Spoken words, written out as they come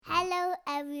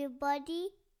Hello, everybody.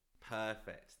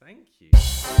 Perfect. Thank you.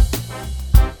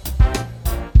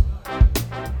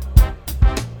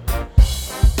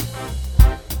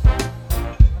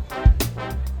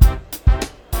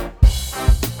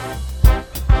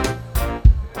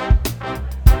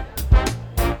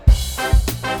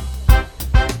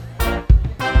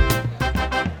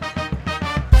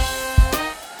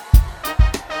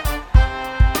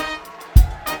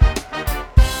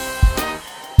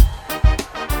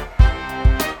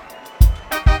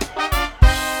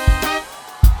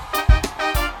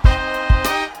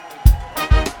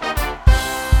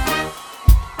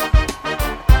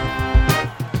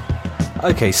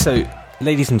 Okay, so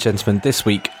ladies and gentlemen, this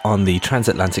week on the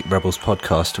Transatlantic Rebels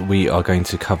podcast, we are going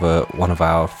to cover one of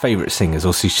our favourite singers,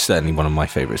 or she's certainly one of my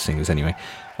favourite singers anyway,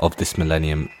 of this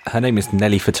millennium. Her name is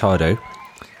Nelly Furtado,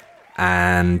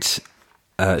 and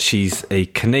she's a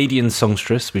Canadian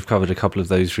songstress. We've covered a couple of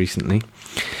those recently.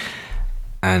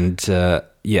 And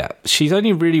she's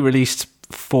only really released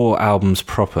 4 albums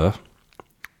proper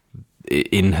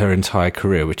in her entire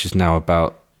career, which is now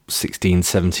about 16,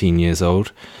 17 years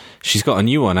old. She's got a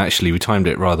new one, actually. We timed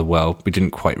it rather well. We didn't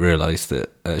quite realise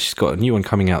that she's got a new one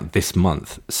coming out this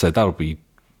month. So that'll be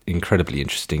incredibly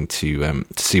interesting to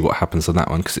see what happens on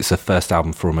that one, because it's her first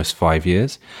album for almost 5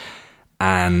 years.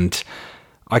 And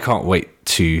I can't wait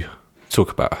to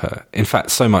talk about her. In fact,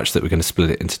 so much that we're going to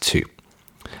split it into 2.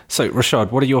 So,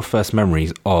 Rashad, what are your first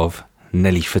memories of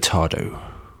Nelly Furtado?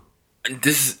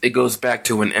 It goes back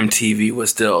to when MTV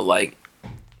was still like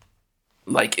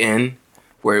in,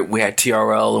 where we had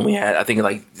TRL and we had, I think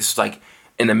this was like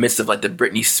in the midst of like the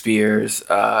Britney Spears,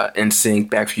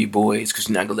 NSYNC, Backstreet Boys,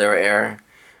 Christina Aguilera era.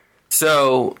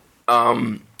 So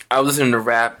I was listening to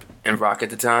rap and rock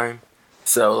at the time.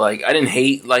 So like I didn't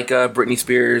hate like Britney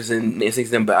Spears and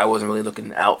NSYNC, but I wasn't really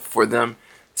looking out for them.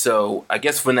 So I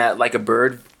guess when that Like a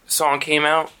Bird song came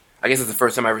out, I guess it's the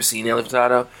first time I ever seen Nelly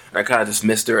Furtado, and I kind of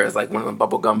dismissed her as like one of the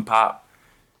bubblegum pop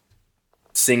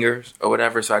singers or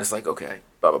whatever. So I just like, okay,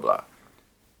 blah blah blah.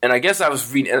 And I guess I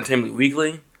was reading Entertainment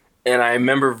Weekly, and I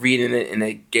remember reading it, and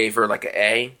they gave her like an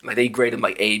A. Like they graded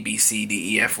like A, B, C,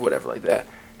 D, E, F, or whatever like that.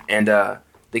 And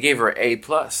they gave her an A+,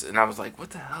 and I was like,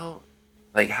 what the hell?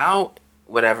 Like how?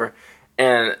 Whatever.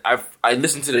 And I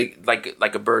listened to the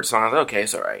like a Bird song. I was like, okay,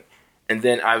 it's all right. And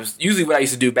then usually what I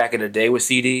used to do back in the day with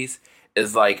CDs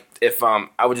is like if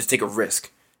I would just take a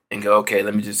risk and go, okay,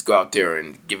 let me just go out there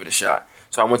and give it a shot.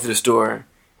 So I went to the store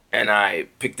and I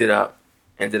picked it up.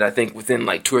 And then I think within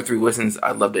like 2 or 3 listens,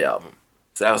 I loved the album.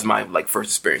 So that was my like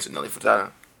first experience with Nelly Furtado.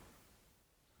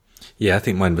 Yeah, I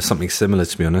think mine was something similar,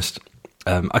 to be honest.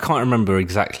 I can't remember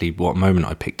exactly what moment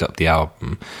I picked up the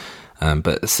album.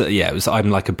 But so, yeah, it was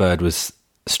I'm Like a Bird was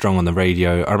strong on the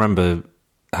radio. I remember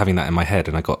having that in my head,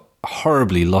 and I got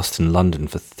horribly lost in London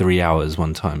for 3 hours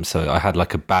one time. So I had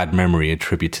like a bad memory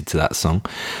attributed to that song.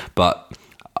 But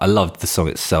I loved the song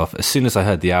itself. As soon as I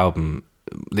heard the album,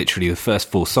 literally the first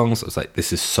 4 songs, I was like,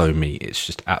 this is so me. It's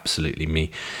just absolutely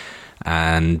me.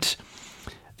 And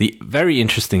the very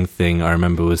interesting thing I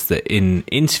remember was that in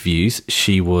interviews,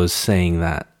 she was saying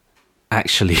that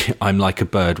actually I'm Like a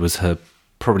Bird was her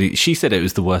she said it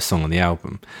was the worst song on the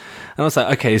album. And I was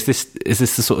like, okay, is this the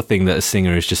sort of thing that a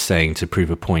singer is just saying to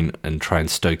prove a point and try and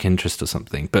stoke interest or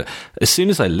something? But as soon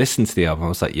as I listened to the album, I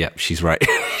was like, yep, she's right.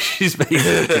 She's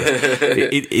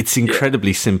basically it's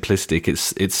incredibly simplistic.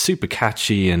 It's super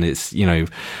catchy, and it's, you know,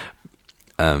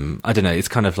 I don't know, it's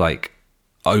kind of like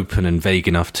open and vague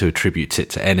enough to attribute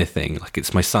it to anything. Like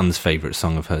it's my son's favorite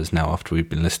song of hers now after we've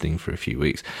been listening for a few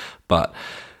weeks. But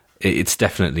it's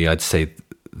definitely, I'd say,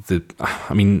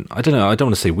 I don't know, I don't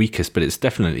want to say weakest, but it's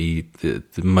definitely the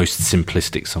most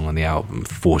simplistic song on the album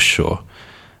for sure.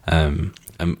 I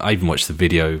even watched the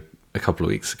video a couple of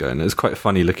weeks ago, and it was quite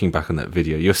funny looking back on that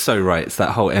video. You're so right, it's that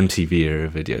whole MTV era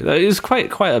video. It was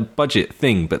quite a budget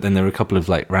thing, but then there were a couple of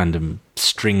like random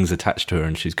strings attached to her,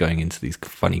 and she's going into these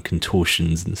funny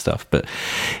contortions and stuff. But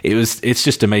it's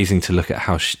just amazing to look at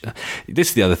how this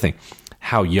is the other thing,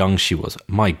 how young she was.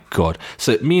 My God.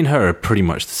 So me and her are pretty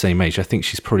much the same age. I think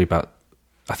she's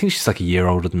like a year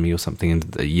older than me or something,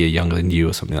 and a year younger than you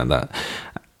or something like that.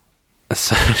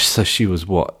 So she was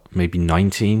what, maybe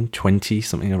 19, 20,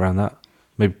 something around that.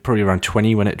 Maybe probably around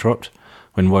 20 when it dropped,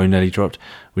 when Whoa Nelly dropped,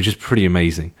 which is pretty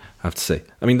amazing, I have to say.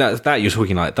 I mean, that you're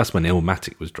talking like, that's when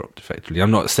Illmatic was dropped, effectively. I'm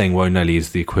not saying Whoa Nelly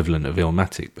is the equivalent of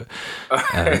Illmatic, but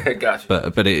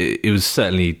gotcha. But it was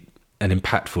certainly an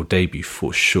impactful debut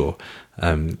for sure.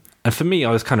 And for me,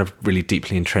 I was kind of really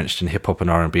deeply entrenched in hip hop and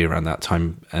R&B around that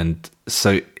time, and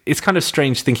so it's kind of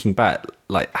strange thinking back,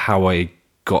 like how I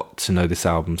got to know this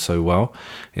album so well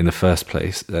in the first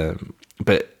place.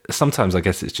 But sometimes I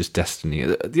guess it's just destiny.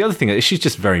 The other thing is she's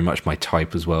just very much my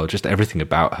type as well. Just everything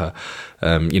about her,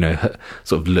 her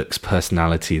sort of looks,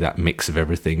 personality, that mix of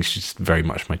everything. She's just very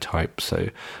much my type. So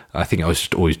I think I was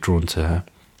just always drawn to her.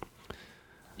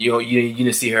 You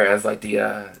didn't see her as like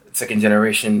the second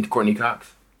generation Courtney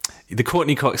Cox? The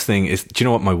Courtney Cox thing is, do you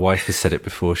know what? My wife has said it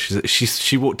before.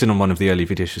 She walked in on one of the early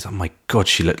videos. She was like, oh my God,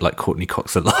 she looked like Courtney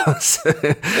Cox a lot.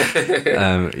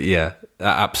 Yeah,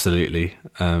 absolutely.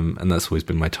 And that's always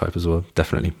been my type as well.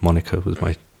 Definitely. Monica was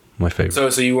my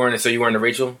favorite. So you weren't a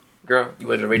Rachel girl? You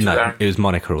weren't a Rachel guy? No, it was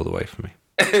Monica all the way for me.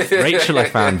 Rachel I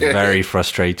found very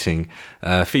frustrating.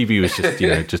 Phoebe was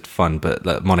just fun,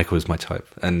 but Monica was my type.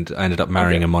 And I ended up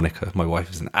marrying a Monica. My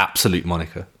wife is an absolute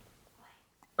Monica.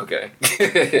 Okay.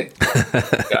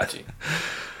 Got you.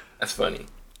 That's funny.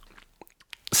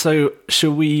 So,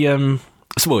 shall we...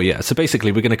 So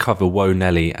basically we're going to cover Woe,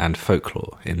 Nelly and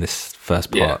Folklore in this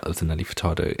first part of the Nelly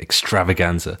Furtado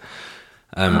extravaganza.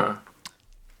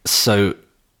 So,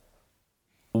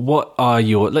 what are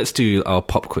let's do our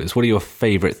pop quiz. What are your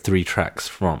favourite 3 tracks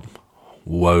from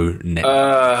Woe, Nelly?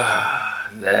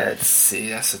 Let's see.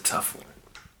 That's a tough one.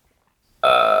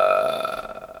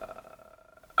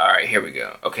 All right, here we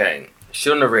go. Okay,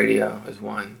 Shit on the Radio is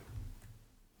one.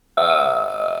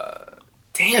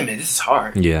 Damn it, this is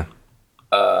hard. Yeah.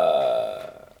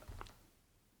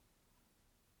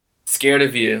 Scared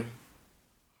of You.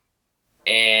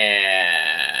 And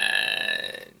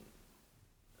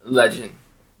Legend.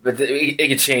 But it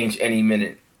could change any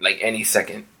minute, like any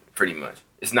second, pretty much.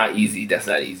 It's not easy. That's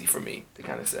not easy for me to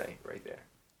kind of say right there.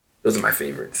 Those are my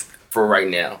favorites for right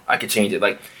now. I could change it.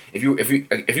 Like if you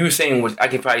were saying I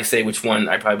could probably say which one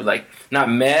I'd probably like not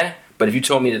meh, but if you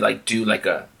told me to like do like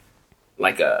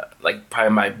probably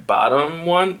my bottom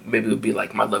one, maybe it would be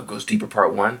like My Love Goes Deeper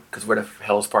Part 1, because where the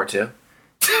hell is Part 2?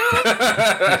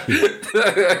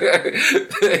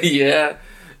 Yeah.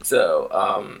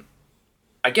 So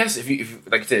I guess if you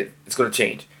like I said, it's gonna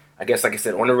change. I guess like I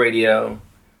said, On the Radio,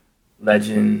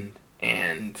 Legend,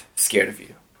 and Scared of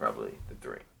You, probably the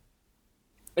 3.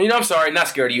 And, I'm sorry, not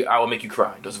Scared of You. I Will Make You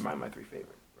Cry. Those are my 3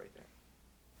 favorites right there.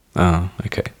 Oh,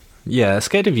 okay. Yeah,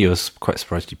 Scared of You, I was quite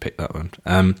surprised you picked that one.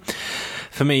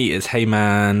 For me, it's Hey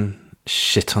Man,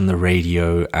 Shit on the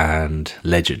Radio, and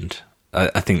Legend.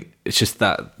 I think it's just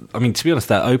that, I mean, to be honest,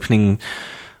 that opening,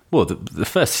 well, the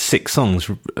first 6 songs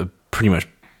are pretty much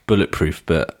bulletproof,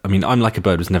 but, I mean, I'm Like a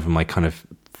Bird was never my kind of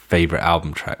favourite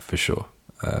album track, for sure.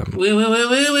 Woo, woo, woo,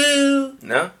 woo, woo.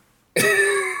 No?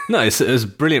 No, it was a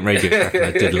brilliant radio track, and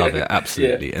I did love it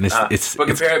absolutely. Yeah. And it's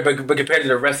compared to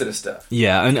the rest of the stuff.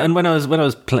 Yeah, and when I was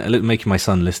making my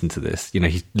son listen to this,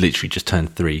 he literally just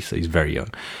turned 3, so he's very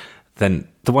young. Then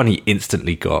the one he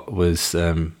instantly got was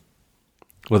there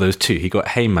was 2. He got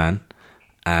Hey Man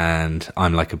and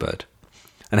I'm Like a Bird.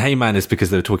 And Hey Man is because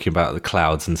they were talking about the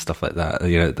clouds and stuff like that.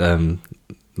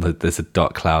 There's a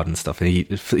dark cloud and stuff, and he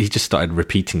just started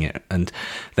repeating it, and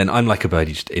then I'm Like a Bird,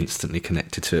 he just instantly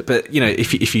connected to it. But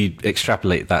if you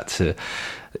extrapolate that to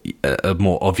a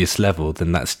more obvious level,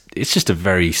 then it's just a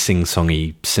very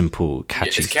sing-songy, simple,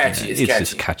 catchy. It's catchy. It's catchy. catchy.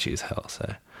 Just catchy as hell.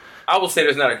 So I will say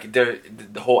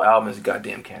the whole album is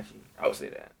goddamn catchy. I would say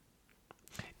that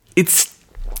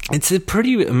it's a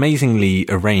pretty amazingly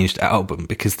arranged album,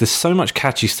 because there's so much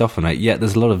catchy stuff on it, yet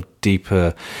there's a lot of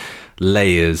deeper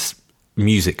layers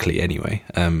musically anyway,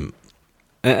 and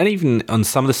even on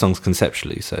some of the songs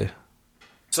conceptually. So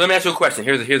let me ask you a question.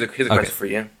 Here's a question for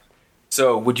you.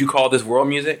 So would you call this world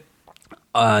music?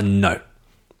 No,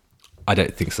 I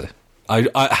don't think so.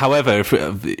 However, if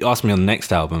ask me on the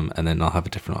next album, and then I'll have a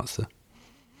different answer.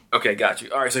 Okay, got you.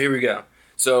 All right, so here we go.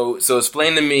 So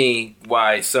explain to me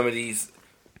why some of these,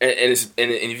 and if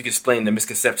you could explain the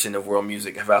misconception of world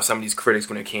music, about some of these critics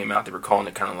when it came out, they were calling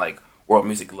it kind of like world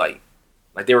music light.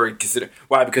 Like they were considered,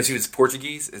 why? Because he was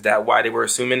Portuguese? Is that why they were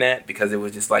assuming that? Because it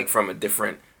was just like from a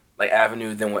different like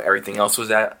avenue than what everything else was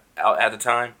out at the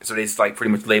time. So they just like pretty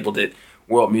much labeled it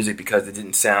world music because it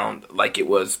didn't sound like it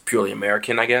was purely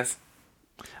American, I guess.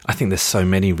 I think there's so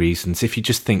many reasons. If you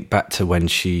just think back to when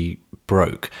she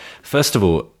broke, first of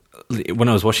all, when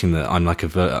I was watching the I'm Like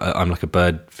a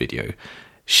Bird video,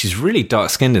 she's really dark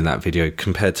skinned in that video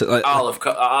compared to like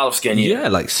olive skin. Yeah,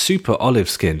 like super olive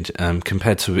skinned.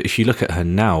 Compared to if you look at her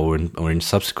now or in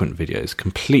subsequent videos,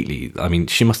 completely. I mean,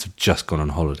 she must have just gone on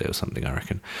holiday or something, I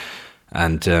reckon.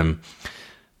 And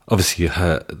obviously,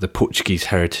 the Portuguese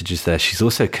heritage is there. She's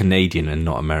also Canadian and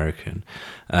not American.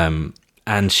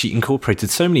 And she incorporated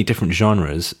so many different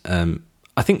genres.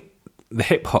 I think the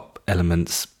hip hop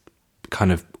elements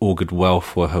kind of augured well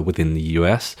for her within the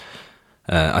US.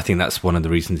 I think that's one of the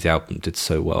reasons the album did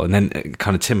so well. And then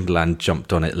kind of Timbaland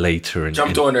jumped on it later. And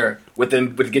jumped on her with the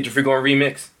Get Your Freak On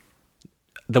remix.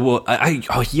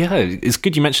 Oh yeah, it's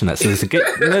good you mentioned that. So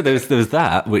there was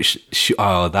that, which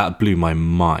that blew my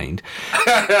mind.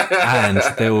 And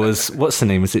there was, what's the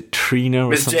name? Was it Trina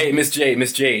or Miss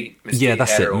Jade? Yeah,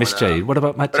 that's it, Miss Jade. What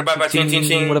about my Ching Ching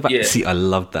Ching? What about? Yeah. See, I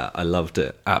loved that. I loved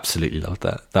it. Absolutely loved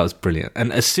that. That was brilliant.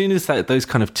 And as soon as those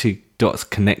kind of two dots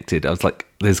connected, I was like,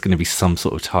 there's going to be some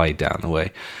sort of tie down the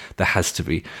way. There has to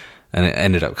be, and it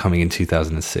ended up coming in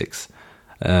 2006.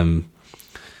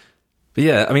 But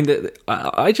yeah, I mean,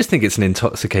 I just think it's an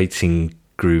intoxicating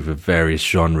groove of various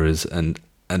genres, and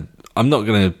I'm not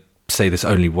going to say this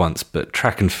only once, but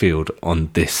track and field on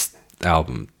this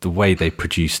album, the way they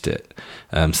produced it.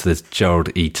 So there's Gerald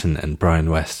Eaton and Brian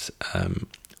West.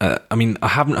 I mean, I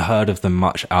haven't heard of them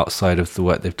much outside of the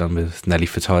work they've done with Nelly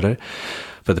Furtado,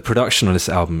 but the production on this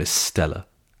album is stellar,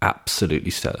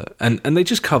 absolutely stellar, and they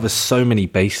just cover so many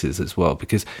bases as well,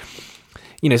 because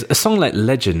a song like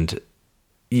Legend,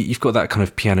 you've got that kind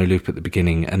of piano loop at the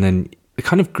beginning, and then the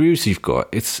kind of grooves you've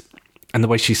got, and the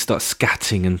way she starts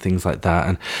scatting and things like that,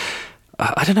 and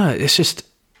I don't know, it's just,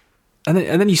 and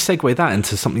then you segue that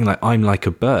into something like I'm Like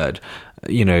a Bird,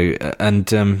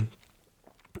 and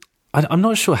I'm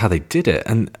not sure how they did it,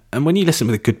 and when you listen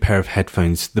with a good pair of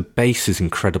headphones, the bass is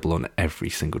incredible on every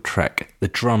single track, the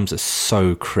drums are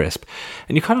so crisp,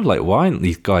 and you're kind of like, why aren't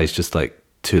these guys just like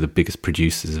two of the biggest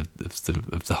producers of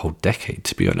the whole decade,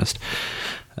 to be honest?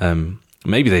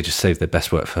 Maybe they just saved their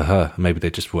best work for her. Maybe they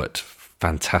just worked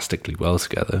fantastically well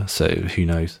together. So who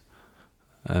knows?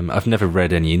 I've never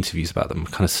read any interviews about them.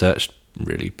 Kind of searched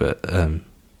really, but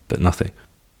nothing.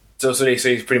 So they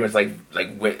pretty much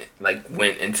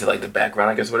went into like the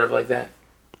background, I guess, whatever like that,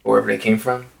 or wherever they came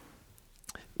from.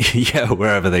 Yeah,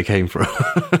 wherever they came from.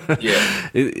 Yeah,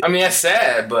 I mean that's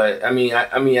sad, but I mean I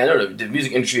know the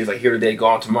music industry is like here today,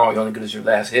 gone tomorrow. You're only good as your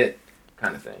last hit,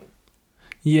 kind of thing.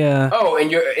 Yeah. Oh,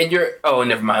 and you're. Oh,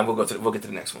 never mind. We'll get to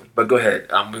the next one. But go ahead.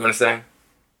 What you want to say?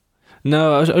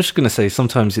 No, I was just going to say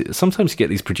sometimes you get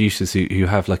these producers who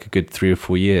have like a good 3 or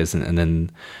 4 years, and then,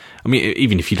 I mean,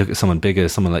 even if you look at someone bigger,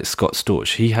 someone like Scott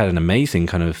Storch, he had an amazing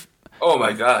kind of. Oh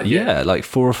my God! Yeah, like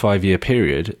 4 or 5 year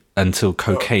period until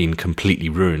cocaine completely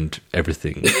ruined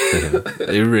everything for him.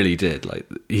 It really did. Like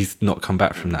he's not come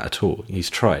back from that at all. He's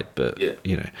tried, but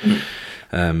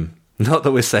not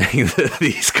that we're saying that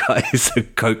these guys are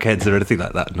cokeheads or anything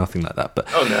like that. Nothing like that. But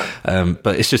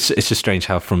but it's just strange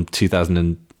how from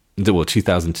 2000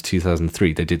 to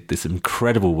 2003 they did this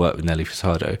incredible work with Nelly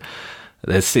Furtado.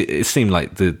 It seemed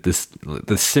like the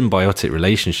symbiotic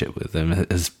relationship with them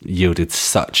has yielded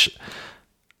such,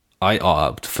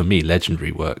 for me,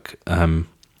 legendary work. And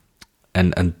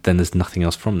then there's nothing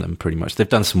else from them, pretty much. They've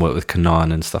done some work with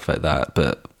Kanan and stuff like that,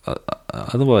 but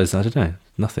otherwise, I don't know,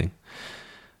 nothing.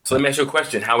 So let me ask you a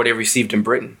question. How were they received in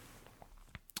Britain?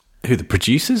 Who, the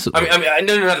producers? I mean, I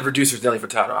know they're not the producers, Nelly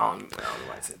Furtado. I don't know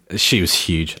why I said that. She was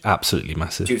huge, absolutely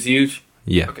massive. She was huge?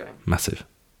 Yeah, okay. Massive.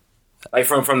 Like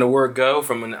from the word go,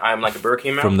 from when I'm Like a Bird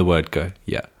came out? From the word go,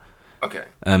 yeah. Okay.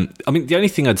 I mean, the only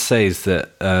thing I'd say is that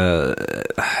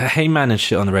Hey Man and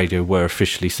Shit on the Radio were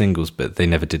officially singles, but they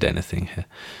never did anything here.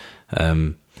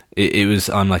 It was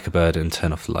I'm Like a Bird and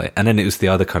Turn Off the Light. And then it was the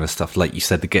other kind of stuff, like you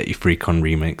said, the Get Your Freak On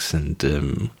remix and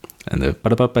the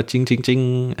ba-da-ba-ba ching ching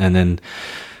ching. And then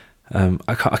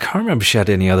I can't remember if she had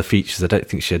any other features. I don't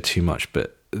think she had too much,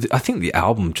 but I think the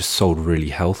album just sold really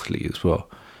healthily as well.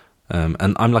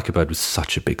 And I'm Like a Bird was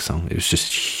such a big song. It was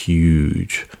just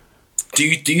huge. Do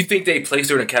you think they placed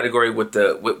her in a category with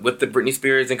the Britney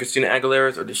Spears and Christina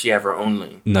Aguilera's, or did she have her own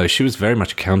lane? No, she was very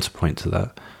much a counterpoint to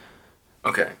that.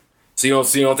 Okay. So you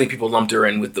don't think people lumped her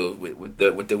in with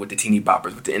the teeny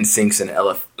boppers, with the NSYNCs and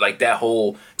LF, like that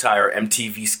whole entire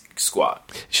MTV squad?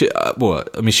 She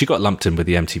got lumped in with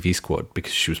the MTV squad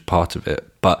because she was part of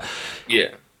it. But yeah,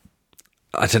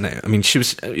 I don't know. I mean, she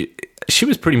was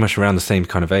pretty much around the same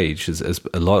kind of age as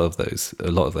a lot of those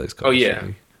guys. Oh yeah.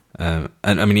 Really.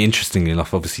 And I mean, interestingly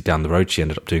enough, obviously down the road she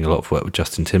ended up doing a lot of work with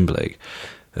Justin Timberlake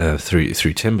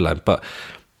through Timberland. But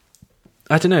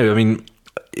I don't know. I mean,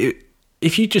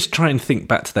 if you just try and think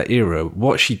back to that era,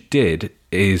 what she did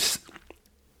is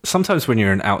sometimes when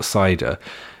you're an outsider,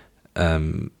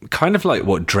 kind of like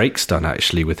what Drake's done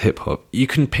actually with hip hop, you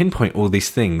can pinpoint all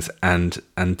these things and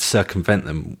circumvent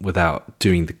them without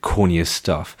doing the corniest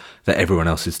stuff that everyone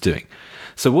else is doing.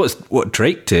 So what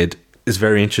Drake did is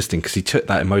very interesting because he took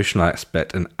that emotional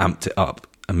aspect and amped it up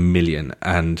a million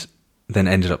and then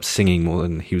ended up singing more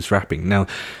than he was rapping. Now,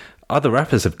 other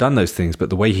rappers have done those things, but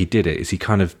the way he did it is he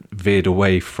kind of veered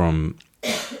away from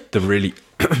the really...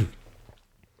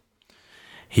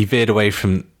 he veered away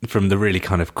from the really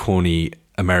kind of corny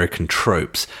American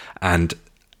tropes and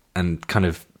kind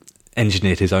of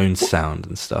engineered his own sound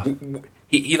and stuff.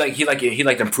 He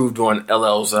improved on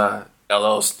LL's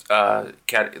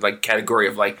category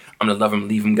of like I'm the love him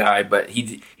leave him guy, but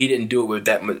he didn't do it with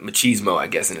that machismo, I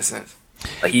guess, in a sense.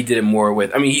 Like he did it more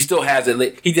with. I mean, he still has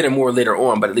it. He did it more later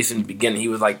on, but at least in the beginning, he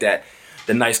was like that,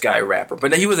 the nice guy rapper.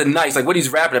 But he was a nice, like what he's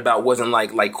rapping about wasn't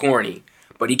like corny,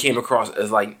 but he came across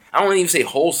as like, I don't even say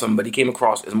wholesome, but he came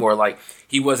across as more like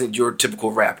he wasn't your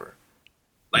typical rapper.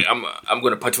 Like I'm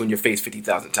going to punch you in your face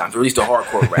 50,000 times, or at least a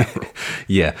hardcore rapper.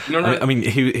 Yeah, you know what I mean,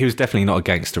 he was definitely not a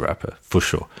gangster rapper for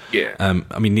sure. Yeah.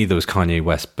 I mean, neither was Kanye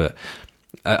West, but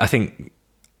I think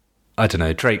I don't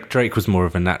know. Drake was more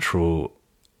of a natural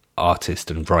artist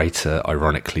and writer,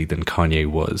 ironically, than Kanye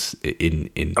was in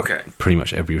pretty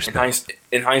much every respect.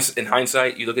 In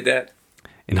hindsight, you look at that.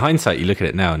 In hindsight, you look at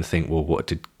it now and think, well, what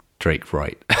did Drake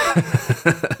write?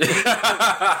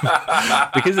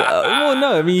 Because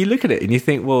no, I mean, you look at it and you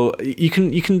think, well, you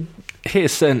can hear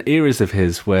certain eras of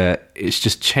his where it's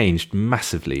just changed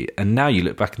massively, and now you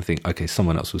look back and think, okay,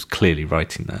 someone else was clearly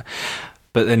writing that.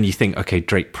 But then you think, okay,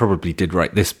 Drake probably did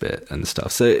write this bit and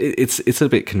stuff. So it's a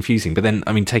bit confusing. But then,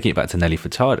 I mean, taking it back to Nelly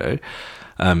Furtado,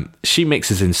 she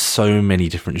mixes in so many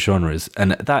different genres,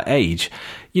 and at that age,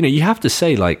 you have to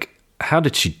say, like, how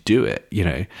did she do it?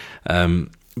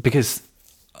 Because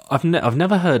I've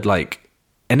never heard like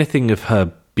anything of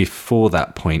her before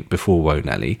that point, before Whoa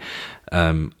Nelly.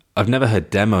 I've never heard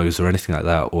demos or anything like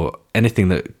that, or anything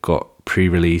that got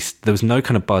pre-released. There was no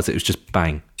kind of buzz. It was just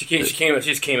bang. She just came out.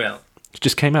 It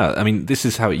just came out. I mean, this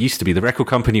is how it used to be. The record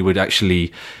company would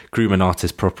actually groom an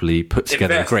artist properly, put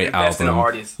together a great album. In an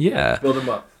artist. Yeah. Build them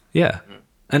up. Yeah.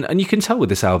 And you can tell with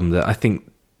this album that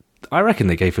I reckon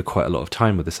they gave her quite a lot of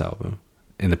time with this album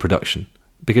in the production.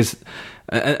 Because,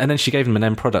 and then she gave him an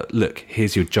end product. Look,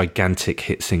 here's your gigantic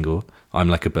hit single, I'm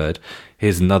Like a Bird.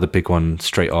 Here's another big one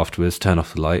straight afterwards, Turn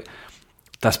Off the Light.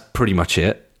 That's pretty much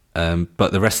it.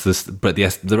 But the rest of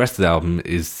the album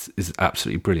is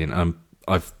absolutely brilliant.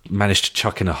 I've managed to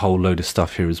chuck in a whole load of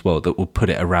stuff here as well that will put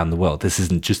it around the world. This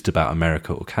isn't just about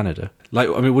America or Canada. Like,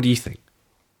 I mean, what do you think?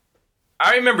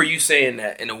 I remember you saying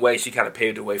that in a way she kind of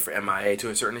paved the way for MIA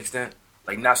to a certain extent.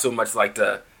 Like not so much like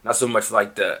the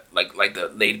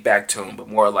laid back tone, but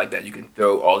more like that you can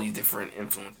throw all these different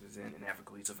influences in and have a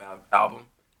cohesive album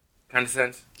kind of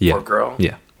sense. Yeah. For a girl.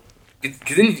 Yeah.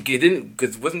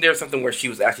 Because wasn't there something where she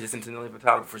was actually listening to Nelly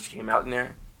Furtado before she came out in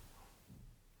there?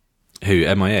 Who,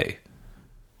 MIA?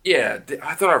 Yeah,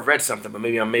 I thought I read something, but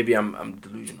maybe I'm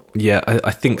delusional. Yeah, I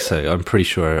think so. I'm pretty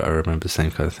sure I remember the same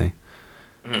kind of thing.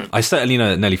 Mm. I certainly know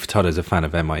that Nelly Furtado is a fan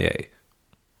of MIA.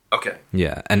 Okay.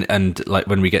 Yeah, and like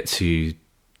when we get to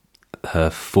her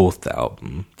fourth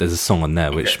album, there's a song on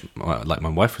there which, like, my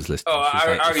wife was listening. Oh,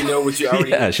 I already know what you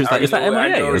already. Yeah, she was like, "Is that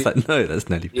MIA?" I was like, "No, that's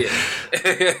Nelly."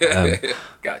 Yeah.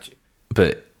 Gotcha.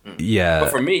 But yeah.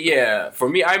 But for me,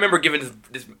 I remember giving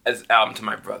this album to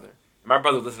my brother. My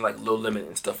brother listened to like Low Limit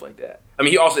and stuff like that. I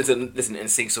mean, he also listened to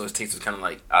NSYNC, so his taste was kind of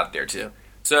like out there too.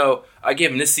 So I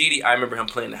gave him this CD. I remember him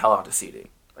playing the hell out of the CD.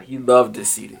 Like he loved this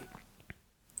CD.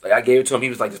 Like I gave it to him, he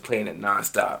was like just playing it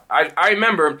nonstop. I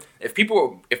remember if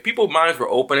people's minds were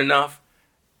open enough,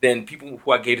 then people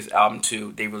who I gave this album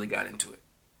to, they really got into it.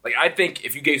 Like I think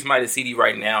if you gave somebody the CD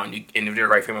right now and if they're the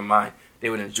right frame of mind, they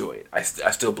would enjoy it. I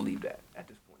still believe that at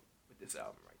this point with this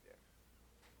album right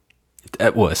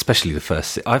there. Well, especially the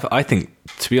first. I think,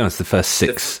 to be honest, the first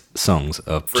six songs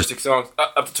are up to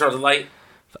Turn Off the Light.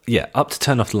 Yeah, Up to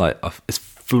Turn Off the Light is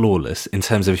flawless in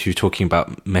terms of if you're talking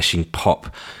about meshing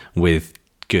pop with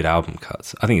good album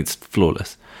cuts. I think it's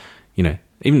flawless.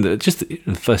 Even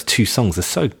the first two songs are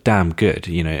so damn good.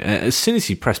 As soon as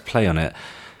you press play on it,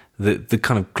 the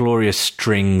kind of glorious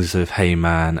strings of Hey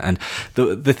Man, and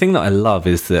the thing that I love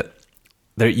is that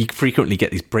you frequently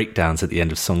get these breakdowns at the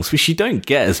end of songs, which you don't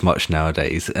get as much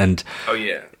nowadays. And oh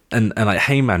yeah, and like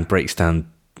Hey Man breaks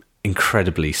down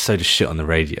incredibly. So does Shit on the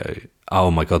Radio. Oh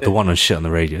my god, the one on Shit on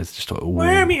the Radio is just like,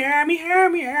 hear me,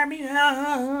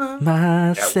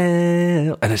 myself,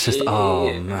 and it's just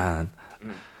man.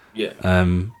 Yeah.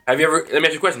 Have you ever? Let me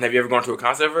ask you a question. Have you ever gone to a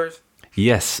concert of hers?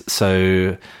 Yes.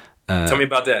 So tell me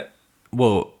about that.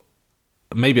 Well,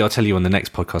 maybe I'll tell you on the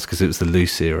next podcast because it was the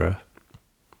Loose era.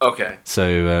 Okay.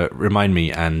 So remind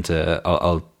me, and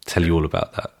I'll tell you all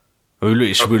about that. We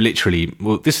literally.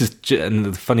 Well, this is, and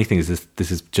the funny thing is,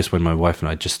 this is just when my wife and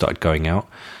I just started going out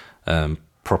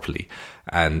properly,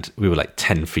 and we were like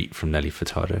 10 feet from Nelly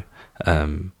Furtado,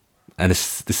 and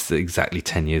this is exactly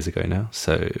 10 years ago now.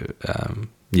 So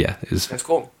yeah, it was. That's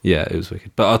cool. Yeah, it was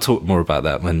wicked. But I'll talk more about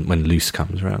that when Loose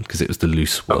comes around because it was the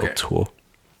Loose World Tour.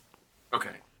 Okay.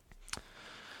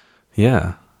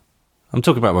 Yeah. I'm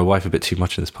talking about my wife a bit too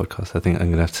much in this podcast. I think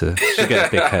I'm going to have to... She'll get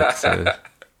a big head, so...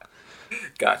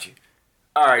 Got you.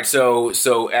 All right, so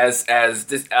as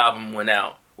this album went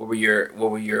out, what were your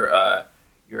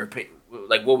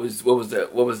like what was the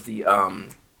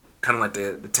kind of like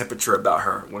the temperature about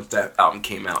her once that album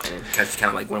came out and it kind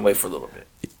of like went away for a little bit?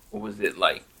 What was it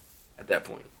like at that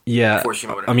point? Yeah,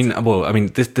 I mean,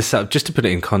 this just to put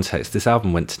it in context, this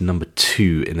album went to number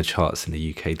 2 in the charts in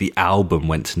the UK. The album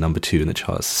went to number 2 in the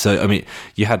charts. So I mean,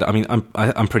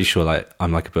 I'm pretty sure like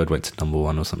I'm Like a Bird went to number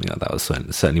 1 or something like that. It was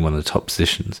certainly one of the top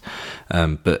positions.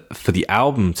 But for the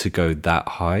album to go that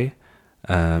high,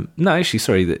 no, actually,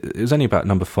 sorry, it was only about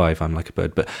number 5. I'm Like a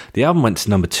Bird, but the album went to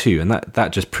number 2, and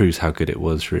that just proves how good it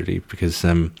was, really, because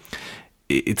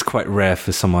it's quite rare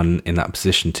for someone in that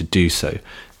position to do so.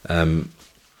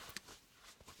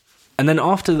 And then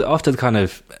after the kind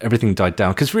of everything died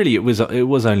down, because really it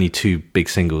was only 2 big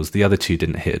singles. The other 2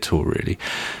 didn't hit at all, really.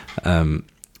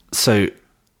 So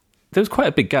there was quite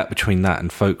a big gap between that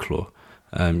and Folklore.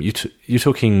 You're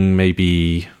talking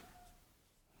maybe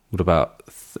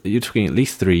you're talking at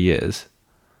least 3 years.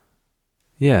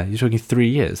 Yeah, you're talking 3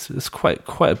 years. It's quite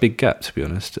a big gap, to be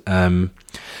honest. And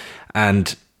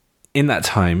in that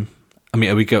time, I mean,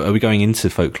 are we going into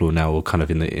Folklore now, or kind of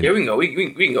in the? Yeah, we can go. We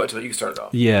can go into it. You can start it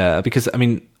off. Yeah, because I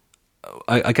mean,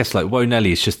 I guess like Whoa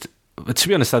Nelly is just. To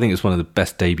be honest, I think it's one of the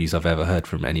best debuts I've ever heard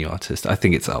from any artist. I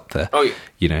think it's up there. Oh yeah,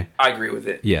 you know, I agree with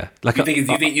it. Yeah, like you think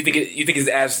it's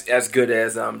as good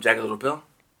as Jagged Little Pill?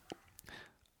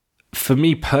 For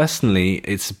me personally,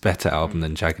 it's a better album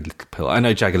than Jagged Little Pill. I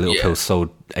know Jagged Little Pill sold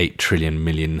 8 trillion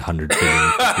million 100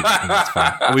 billion. That's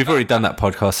fine. We've already done that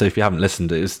podcast, so if you haven't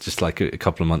listened, it was just like a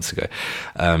couple of months ago.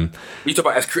 You talk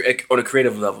about on a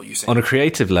creative level, you say? On a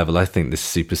creative level, I think this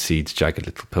supersedes Jagged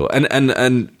Little Pill.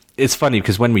 And it's funny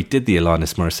because when we did the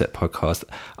Alanis Morissette podcast,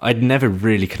 I'd never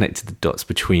really connected the dots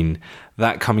between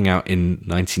that coming out in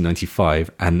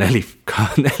 1995 and Nelly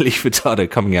Furtado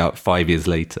coming out 5 years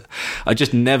later. I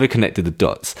just never connected the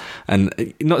dots.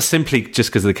 And not simply just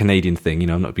because of the Canadian thing, you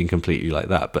know, I'm not being completely like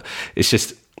that, but it's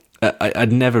just,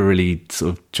 I'd never really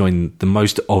sort of joined the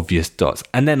most obvious dots.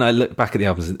 And then I look back at the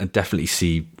albums and definitely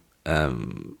see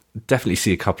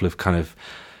a couple of kind of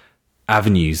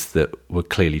avenues that were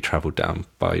clearly travelled down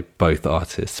by both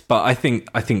artists. But I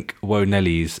think Whoa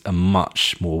Nelly is a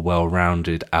much more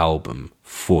well-rounded album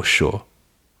for sure.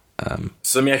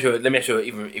 So let me ask you an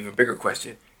even bigger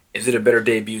question. Is it a better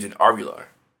debut than Arbular?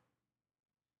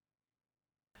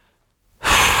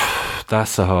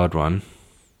 That's a hard one.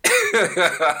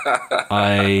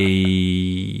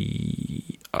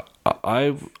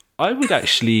 I would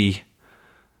actually.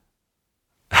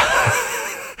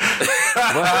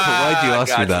 Why do you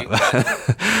ask me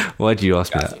that? Why do you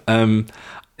ask me that?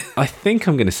 I think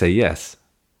I'm going to say yes.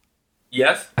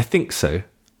 Yes? I think so.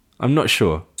 I'm not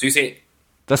sure. So you say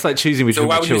that's like choosing between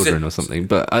your children or something.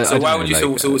 But why would you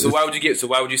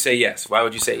say yes? Why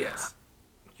would you say yes?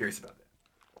 I'm curious about that.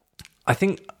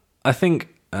 I think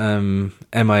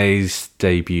MIA's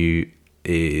debut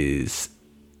is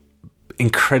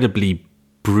incredibly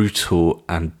brutal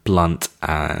and blunt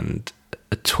and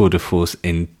a tour de force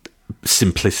in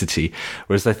simplicity,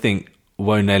 whereas I think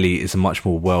Whoa Nelly is a much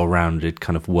more well-rounded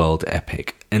kind of world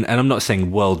epic. And I'm not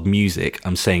saying world music,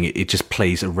 I'm saying it just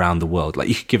plays around the world. Like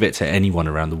you could give it to anyone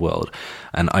around the world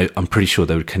and I'm pretty sure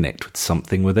they would connect with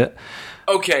something with it.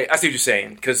 Okay, I see what you're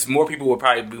saying, because more people would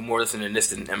probably be more listening to this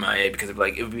than MIA, because it'd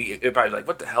probably be like,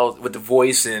 what the hell, with the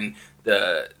voice and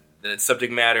the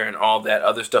subject matter and all that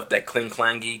other stuff, that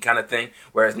clang-clangy kind of thing,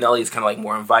 whereas Nelly is kind of like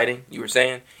more inviting, you were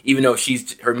saying, even though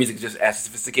her music is just as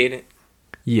sophisticated.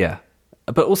 Yeah.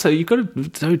 But also, you've got to...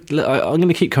 I'm going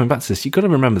to keep coming back to this. You've got to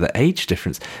remember the age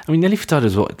difference. I mean, Nelly Furtado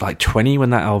was, like 20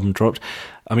 when that album dropped?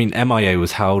 I mean, MIA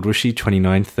was, how old was she?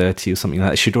 29, 30 or something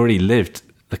like that? She'd already lived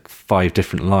like 5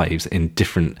 different lives in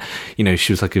different... You know,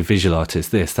 she was like a visual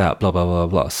artist, this, that, blah, blah, blah,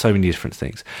 blah. So many different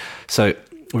things. So...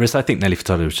 Whereas I think Nelly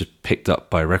Furtado was just picked up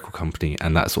by a record company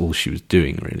and that's all she was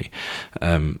doing, really.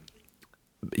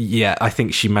 Yeah, I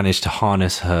think she managed to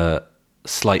harness her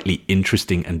slightly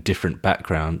interesting and different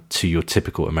background to your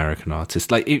typical American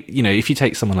artist. Like, you know, if you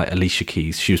take someone like Alicia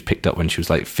Keys, she was picked up when she was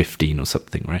like 15 or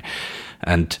something, right?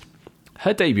 And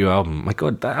her debut album, my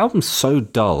God, that album's so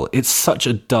dull. It's such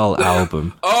a dull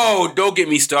album. Oh, don't get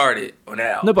me started on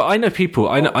that album. No, but I know people.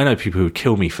 I know people who would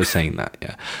kill me for saying that.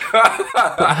 Yeah,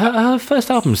 but her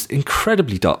first album's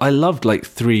incredibly dull. I loved like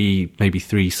maybe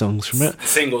three songs from it. The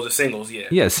singles, yeah.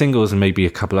 Yeah, singles and maybe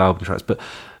a couple of album tracks, but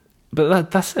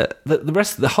that's it. The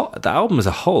rest of the album as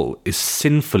a whole is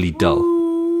sinfully dull.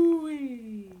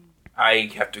 Ooh-wee.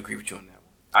 I have to agree with you on that one.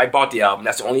 I bought the album.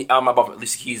 That's the only album I bought from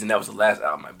Alicia Keys, and that was the last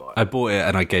album I bought. I bought it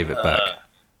and I gave it back.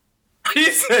 He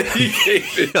said he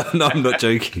gave it. No, I'm not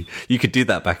joking. You could do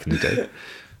that back in the day.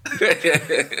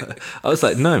 I was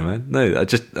like, no, man, no.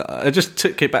 I just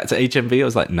took it back to HMV. I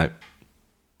was like, no.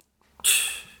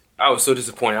 I was so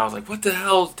disappointed. I was like, what the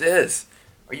hell is this?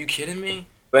 Are you kidding me?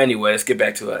 But anyway, let's get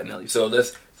back to Nelly. So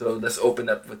let's open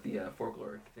up with the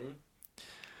folklore thing.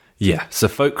 Yeah. So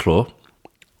folklore.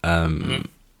 I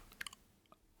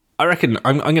reckon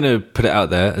I'm going to put it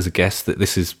out there as a guess that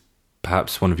this is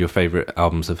perhaps one of your favorite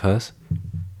albums of hers.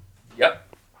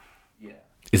 Yep. Yeah.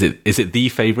 Is it the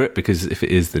favorite? Because if it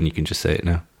is, then you can just say it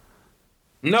now.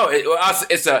 No,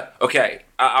 it's okay.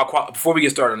 Before we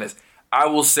get started on this, I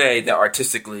will say that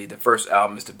artistically, the first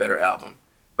album is the better album.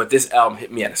 But this album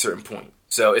hit me at a certain point.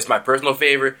 So it's my personal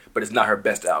favorite, but it's not her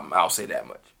best album. I'll say that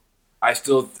much. I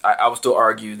will still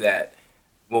argue that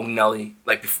Nelly,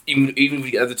 like even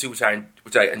the other two, which I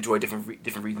enjoy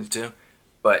different reasons too,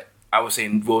 but I would say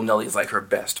Nelly is like her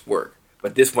best work.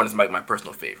 But this one is like my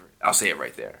personal favorite. I'll say it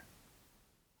right there.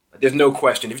 There's no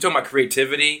question. If you're talking about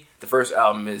creativity, the first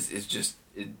album is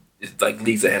like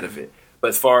leagues ahead of it. But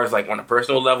as far as like on a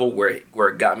personal level, where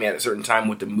it got me at a certain time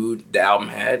with the mood the album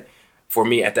had, for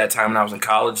me at that time when I was in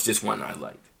college, this one I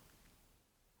liked.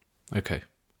 Okay.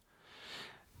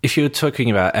 If you're talking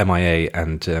about MIA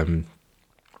and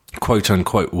quote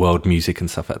unquote world music and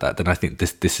stuff like that, then I think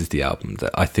this is the album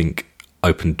that I think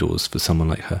opened doors for someone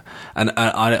like her. And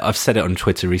I've said it on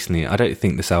Twitter recently. I don't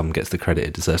think this album gets the credit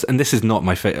it deserves. And this is not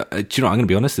my favorite. Do you know what? I'm going to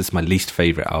be honest. This is my least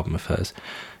favorite album of hers.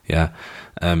 Yeah.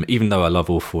 Even though I love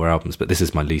all 4 albums, but this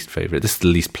is my least favorite. This is the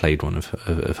least played one of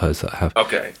hers that I have.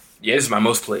 Okay. Yeah, this is my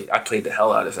most played. I played the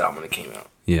hell out of this album when it came out.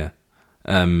 Yeah.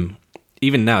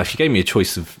 Even now, if you gave me a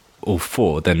choice of all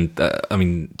 4, then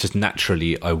just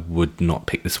naturally I would not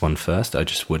pick this one first. I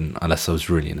just wouldn't unless I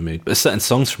was really in the mood. But certain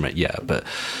songs from it, yeah. But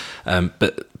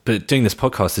doing this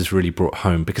podcast has really brought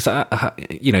home because I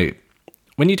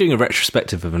when you're doing a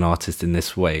retrospective of an artist in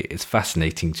this way, it's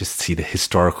fascinating just to see the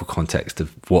historical context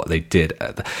of what they did.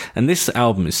 And this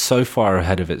album is so far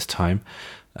ahead of its time.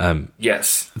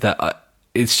 Yes, that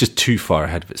it's just too far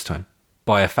ahead of its time.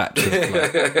 By a factor of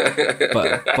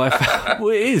well,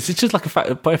 it is. It's just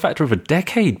like by a factor of a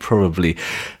decade, probably.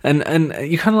 And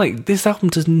you kind of like, this album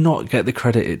does not get the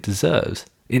credit it deserves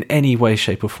in any way,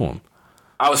 shape, or form.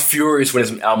 I was furious when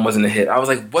this album wasn't a hit. I was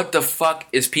like, what the fuck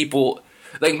is people...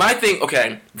 Like, my thing...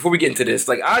 Okay, before we get into this,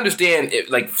 like, I understand...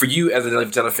 Like, for you as a Nelly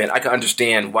Furtado fan, I can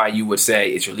understand why you would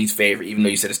say it's your least favorite, even though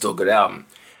you said it's still a good album.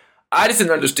 I just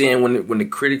didn't understand when the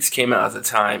critics came out at the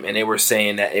time and they were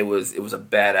saying that it was a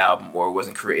bad album or it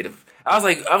wasn't creative. I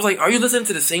was like, are you listening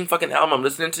to the same fucking album I'm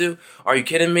listening to? Are you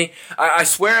kidding me? I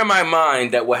swear in my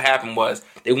mind that what happened was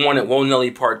they wanted Whoa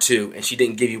Nelly Part 2 and she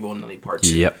didn't give you Whoa Nelly Part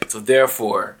 2. Yep. So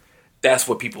therefore, that's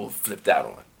what people flipped out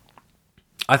on.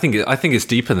 I think it's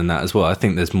deeper than that as well. I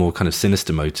think there's more kind of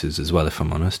sinister motives as well, if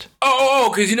I'm honest.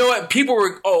 Because you know what? People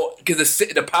were... because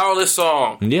the Powerless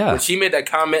song. Yeah. When she made that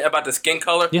comment about the skin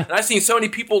color. Yeah. And I seen so many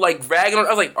people, like, ragging on it.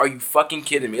 I was like, are you fucking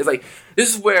kidding me? It's like,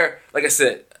 this is where, like I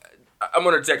said, I'm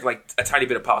going to inject, like, a tiny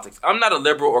bit of politics. I'm not a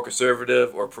liberal or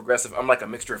conservative or progressive. I'm, like, a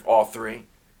mixture of all three.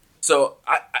 So,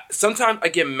 sometimes I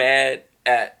get mad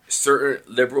at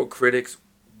certain liberal critics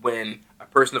when a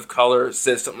person of color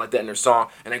says something like that in their song,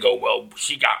 and they go, well,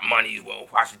 she got money. Well,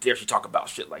 why dare she talk about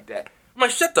shit like that? I'm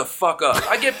like, shut the fuck up.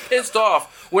 I get pissed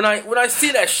off when I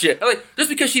see that shit. I'm like, just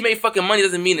because she made fucking money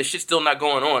doesn't mean the shit's still not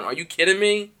going on. Are you kidding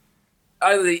me?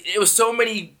 It was so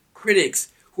many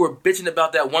critics who were bitching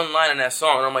about that one line in that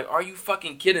song, and I'm like, are you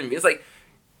fucking kidding me? It's like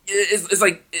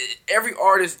every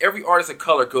artist of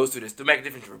color goes through this. To make a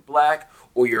difference if you're black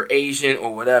or you're Asian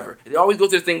or whatever. They always go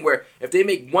through this thing where if they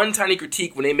make one tiny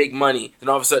critique when they make money, then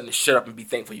all of a sudden shut up and be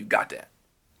thankful you got that.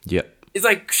 Yep. It's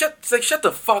like shut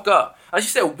the fuck up. Like, she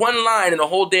said one line in the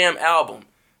whole damn album.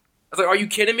 I was like, are you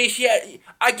kidding me?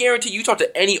 I guarantee you talk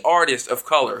to any artist of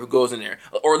color who goes in there,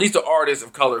 or at least the artists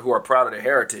of color who are proud of their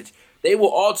heritage. They will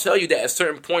all tell you that at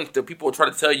certain points the people will try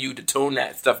to tell you to tone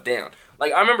that stuff down.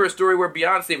 Like, I remember a story where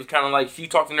Beyonce was kind of like, she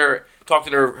talked in her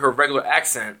regular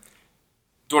accent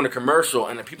during the commercial,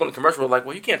 and the people in the commercial were like,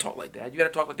 well, you can't talk like that. You got to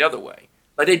talk like the other way.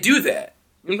 Like, they do that.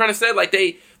 You know what I'm trying to say? Like,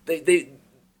 they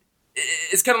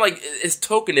it's kind of like, it's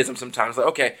tokenism sometimes. Like,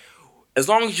 okay, as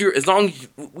long as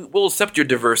we'll accept your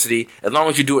diversity, as long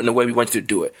as you do it in the way we want you to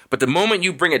do it. But the moment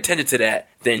you bring attention to that,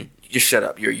 then just shut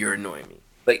up. You're annoying me.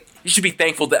 Like, you should be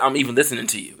thankful that I'm even listening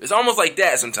to you. It's almost like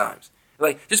that sometimes.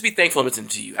 Like, just be thankful I'm listening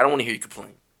to you. I don't want to hear you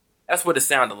complain. That's what it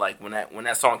sounded like when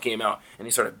that song came out and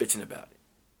he started bitching about it.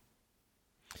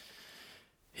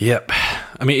 Yep.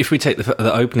 I mean, if we take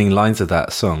the opening lines of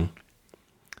that song,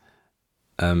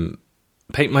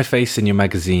 Paint my face in your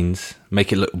magazines,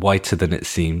 make it look whiter than it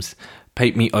seems.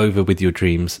 Paint me over with your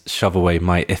dreams, shove away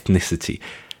my ethnicity.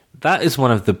 That is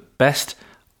one of the best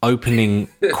opening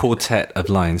quartet of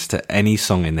lines to any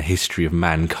song in the history of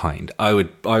mankind. I would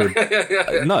no,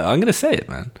 I'm going to say it,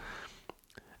 man.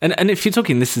 And if you're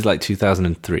talking, this is like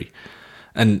 2003.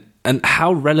 And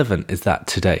how relevant is that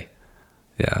today?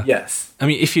 Yeah. Yes. I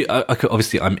mean, if you,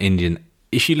 obviously I'm Indian.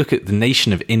 If you look at the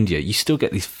nation of India, you still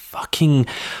get these fucking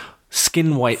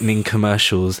skin whitening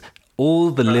commercials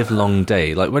all the live long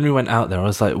day. Like when we went out there, I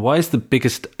was like, why is the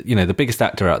biggest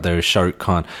actor out there is Shah Rukh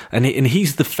Khan, and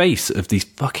he's the face of these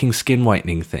fucking skin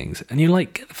whitening things, and you're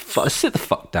like, sit the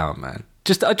fuck down, man.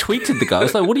 I tweeted the guy. I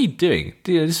was like, what are you doing?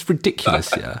 Dude, this is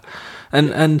ridiculous. Yeah.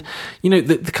 And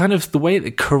the kind of the way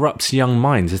it corrupts young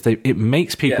minds is it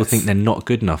makes people think they're not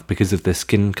good enough because of their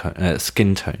skin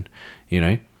tone,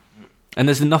 And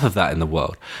there's enough of that in the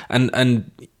world.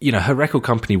 And her record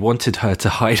company wanted her to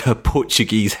hide her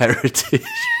Portuguese heritage.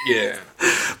 Yeah.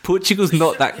 Portugal is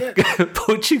not that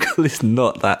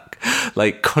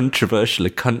like controversial a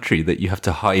country that you have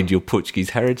to hide your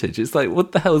Portuguese heritage. It's like,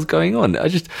 what the hell is going on?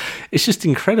 It's just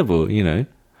incredible, Yeah.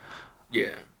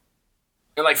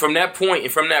 And like from that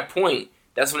point,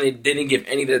 that's when they didn't give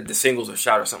any of the singles a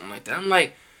shot or something like that. I'm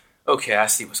like, okay, I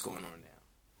see what's going on now.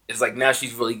 It's like now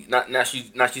she's really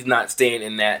she's not staying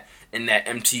in that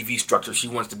MTV structure. She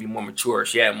wants to be more mature.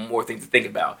 She had more things to think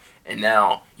about, and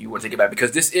now you want to think about it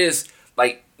because this is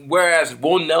like, whereas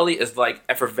Whoa Nelly is like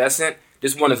effervescent,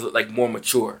 this one is like more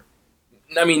mature.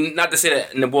 I mean, not to say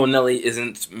that Whoa Nelly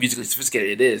isn't musically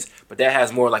sophisticated, it is, but that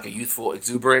has more like a youthful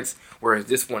exuberance, whereas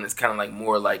this one is kind of like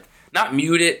more like, not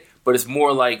muted, but it's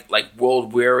more like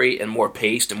world weary and more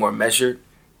paced and more measured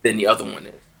than the other one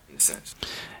is, in a sense.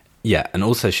 Yeah, and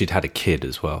also she'd had a kid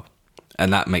as well.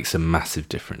 And that makes a massive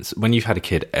difference. When you've had a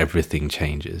kid, everything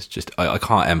changes. I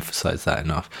can't emphasize that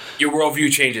enough. Your worldview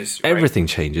changes. Right? Everything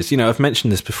changes. I've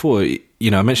mentioned this before.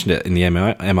 I mentioned it in the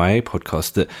MIA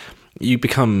podcast, that you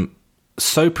become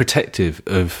so protective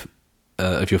of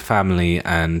your family,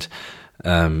 and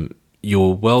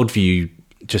your worldview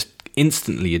just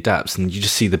instantly adapts, and you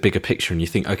just see the bigger picture, and you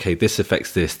think, okay, this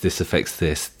affects this affects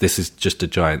this is just a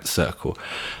giant circle.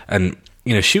 And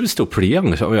she was still pretty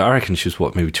young. I mean, I reckon she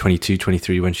was maybe 22,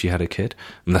 23 when she had a kid,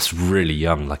 and that's really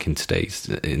young, like in today's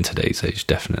age,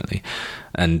 definitely.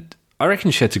 And I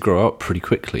reckon she had to grow up pretty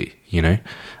quickly,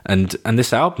 And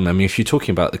this album, I mean, if you're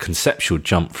talking about the conceptual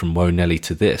jump from Whoa Nelly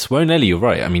to this, Whoa Nelly, you're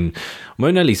right. I mean,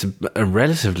 Whoa Nelly's a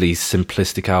relatively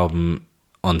simplistic album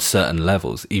on certain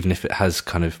levels, even if it has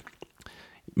kind of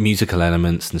musical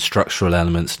elements and structural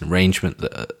elements and arrangement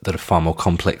that are far more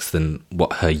complex than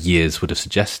what her years would have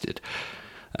suggested.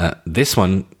 This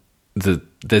one,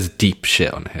 there's deep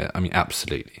shit on here. I mean,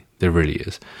 absolutely, there really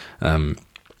is.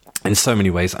 In so many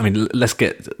ways. I mean, let's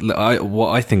get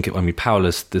what I think. I mean,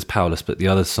 Powerless. There's Powerless, but the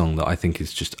other song that I think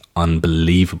is just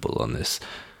unbelievable on this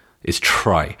is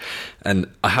Try. And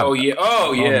I have. Oh yeah.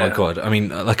 Oh my god. I mean,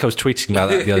 like I was tweeting about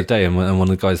that the other day, and one of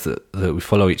the guys that we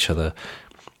follow each other,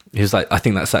 he was like, I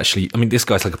think that's actually. I mean, this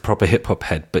guy's like a proper hip hop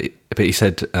head, but he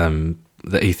said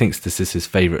that he thinks this is his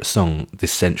favorite song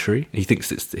this century. He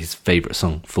thinks it's his favorite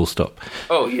song. Full stop.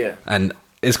 Oh yeah. And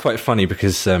it's quite funny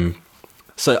because.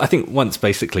 So I think once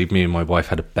basically me and my wife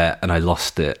had a bet and I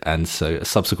lost it, and so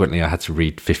subsequently I had to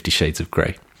read 50 Shades of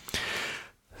Grey.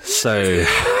 So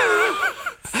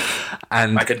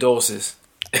and my condolences.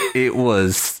 It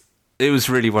was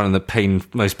really one of the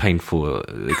most painful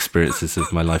experiences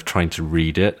of my life trying to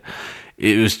read it.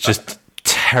 It was just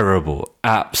terrible.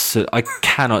 I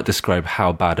cannot describe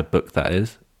how bad a book that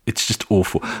is. It's just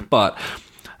awful. But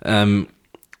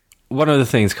one of the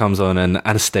things comes on, and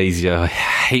Anastasia, I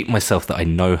hate myself that I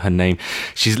know her name.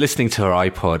 She's listening to her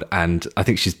iPod, and I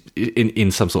think she's in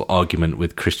some sort of argument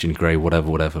with Christian Grey,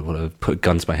 whatever, put a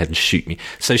gun to my head and shoot me.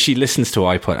 So she listens to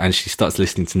her iPod, and she starts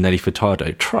listening to Nelly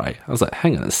Furtado, Try. I was like,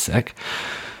 hang on a sec.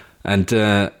 And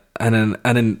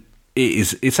then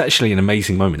it's actually an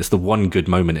amazing moment. It's the one good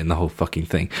moment in the whole fucking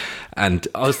thing. And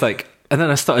I was like, and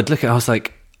then I started looking, I was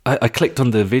like, I clicked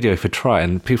on the video for Try,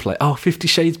 and people were like, oh, 50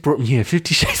 Shades brought me here.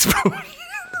 50 Shades brought me here.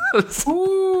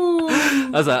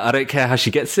 I was like, I don't care how she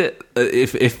gets it.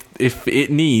 If it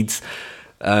needs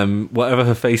whatever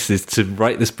her face is to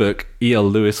write this book, E.L.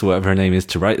 Lewis or whatever her name is,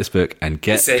 to write this book and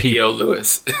get people. E.L.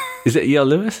 Lewis. Is it E.L.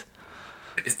 Lewis?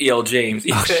 It's E.L. James.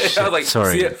 Oh, shit. I was like,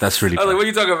 sorry, that's really bad. I was like, what are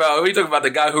you talking about? What are you talking about?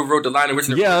 The guy who wrote the line in which?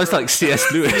 Yeah, I was like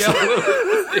C.S. Lewis.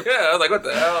 Yeah, I was like, what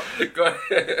the hell? Go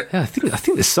ahead. Yeah, I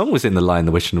think this song was in The Lion,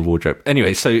 the Witch, and the Wardrobe.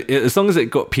 Anyway, so as long as it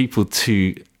got people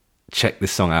to check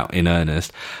this song out in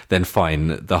earnest, then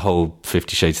fine, the whole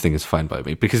 50 Shades thing is fine by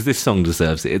me, because this song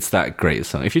deserves it. It's that great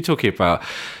song. If you're talking about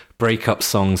breakup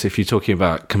songs, if you're talking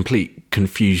about complete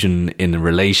confusion in a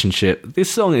relationship, this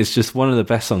song is just one of the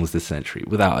best songs this century,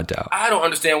 without a doubt. I don't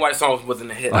understand why the song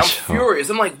wasn't a hit. I'm furious.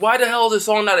 I'm like, why the hell is this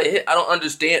song not a hit? I don't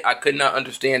understand. I could not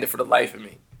understand it for the life of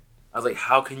me. I was like,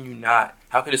 how can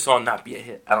this song not be a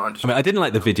hit? I don't understand. I mean, I didn't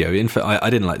like the video. In fact, I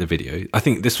didn't like the video. I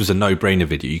think this was a no-brainer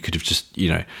video. You could have just,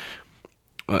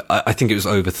 I think it was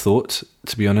overthought,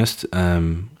 to be honest.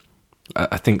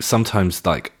 I think sometimes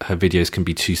like her videos can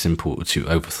be too simple or too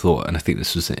overthought, and I think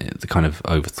this was the kind of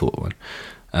overthought one.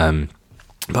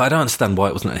 But I don't understand why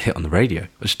it wasn't a hit on the radio.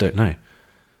 I just don't know.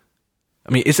 I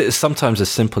mean, is it sometimes as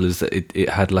simple as that it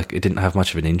didn't have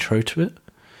much of an intro to it?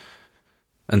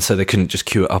 And so they couldn't just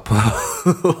cue it up?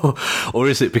 Or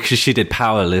is it because she did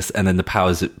Powerless and then the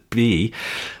powers that be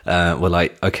were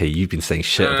like, okay, you've been saying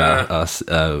shit about us.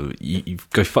 You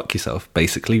go fuck yourself,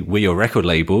 basically. We're your record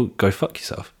label. Go fuck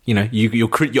yourself.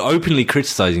 You're openly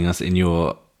criticizing us in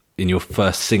your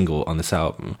first single on this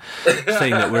album,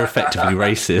 saying that we're effectively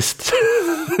racist.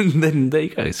 And then there you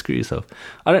go, screw yourself.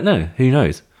 I don't know. Who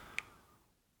knows?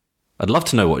 I'd love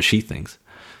to know what she thinks.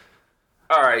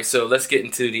 All right, so let's get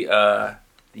into the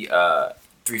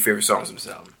 3 favorite songs on this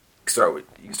album. You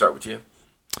can start with you.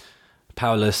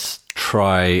 Powerless,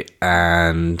 Try,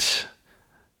 and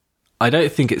I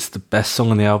don't think it's the best song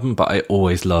on the album, but I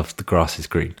always loved The Grass is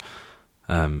Green.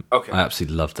 Okay. I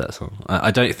absolutely loved that song.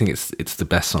 I don't think it's the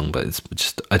best song, but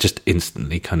I just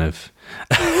instantly kind of.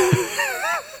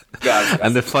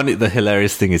 And the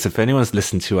hilarious thing is, if anyone's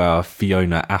listened to our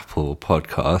Fiona Apple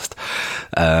podcast,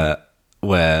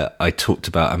 where I talked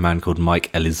about a man called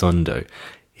Mike Elizondo,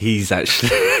 he's actually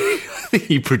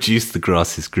he produced The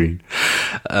Grass is Green.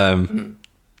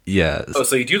 Yeah. Oh,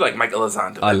 so you do like Mike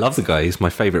Elizondo? I love the guy. He's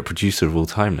my favorite producer of all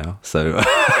time now. So,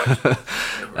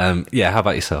 yeah. How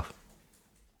about yourself?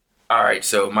 All right.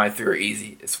 So my 3 are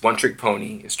easy. It's One Trick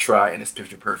Pony, it's Try, and it's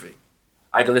Picture Perfect.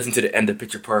 I could listen to the end of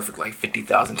Picture Perfect like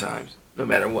 50,000 times, no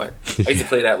matter what. I used to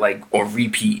play that like on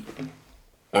repeat.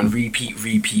 On repeat.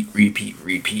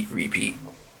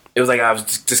 It was like I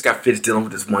was just got finished dealing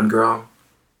with this one girl,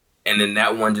 and then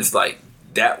that one just like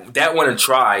that one and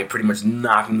Try pretty much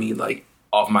knocked me like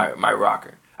off my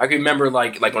rocker. I can remember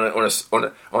like on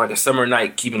a summer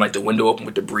night keeping like the window open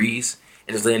with the breeze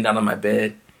and just laying down on my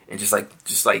bed and just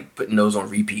like putting those on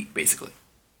repeat basically,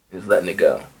 and just letting it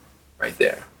go right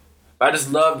there. But I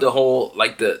just loved the whole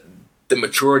like the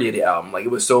maturity of the album. Like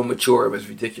it was so mature, it was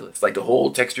ridiculous. Like the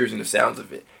whole textures and the sounds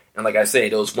of it. And like I say,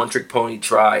 those One Trick Pony,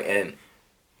 Try, and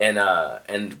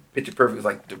Picture Perfect is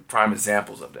like the prime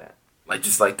examples of that. Like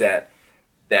just like that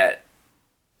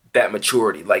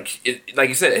maturity. Like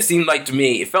you said, it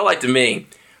felt like to me,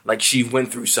 like she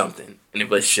went through something in a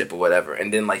relationship or whatever,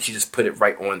 and then like she just put it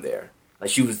right on there.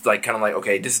 Like she was like kind of like,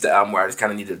 okay, this is the album where I just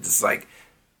kind of need to just like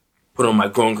put on my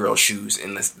grown girl shoes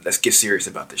and let's get serious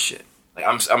about this shit. Like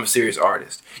I'm a serious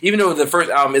artist, even though the first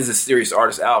album is a serious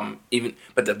artist album.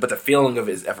 But the feeling of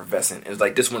it is effervescent. It's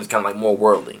like this one is kind of like more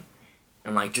worldly,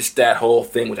 and like just that whole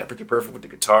thing with that Picture Perfect with the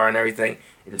guitar and everything,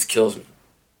 it just kills me.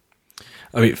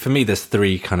 I mean, for me, there's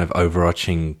 3 kind of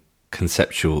overarching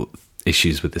conceptual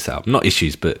issues with this album. Not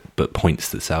issues, but points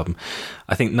to this album.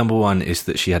 I think number 1 is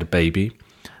that she had a baby.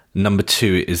 Number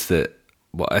 2 is that,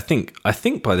 well, I think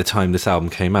by the time this album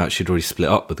came out, she'd already split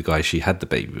up with the guy she had the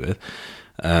baby with.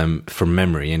 From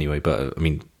memory anyway, but I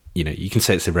mean, you can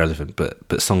say it's irrelevant,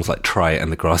 but songs like Try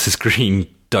and The Grass is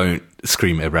Green don't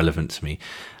scream irrelevant to me.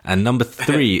 And number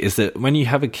 3 is that when you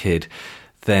have a kid,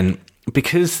 then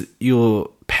because your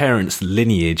parents'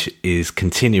 lineage is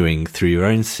continuing through your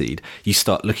own seed, you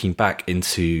start looking back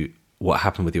into what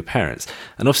happened with your parents.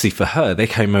 And obviously for her, they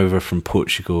came over from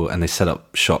Portugal and they set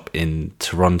up shop in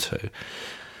Toronto.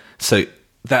 So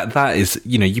that is,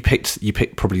 you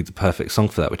picked probably the perfect song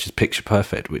for that, which is Picture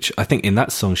Perfect, which I think in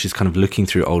that song she's kind of looking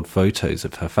through old photos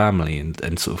of her family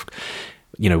and sort of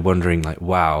wondering like,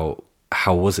 wow,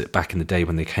 how was it back in the day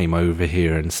when they came over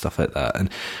here and stuff like that. And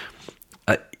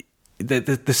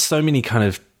there's so many kind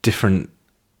of different,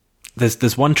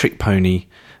 there's One Trick Pony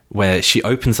where she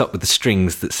opens up with the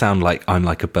strings that sound like I'm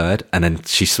Like a Bird, and then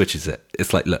she switches it.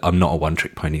 It's like, look, I'm not a one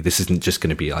trick pony. This isn't just going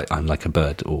to be like I'm Like a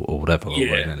Bird or whatever.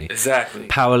 Yeah, or exactly.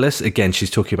 Powerless, again, she's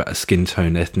talking about a skin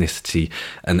tone, ethnicity,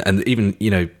 and even,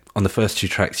 on the first 2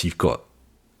 tracks, you've got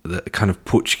the kind of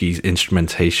Portuguese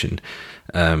instrumentation.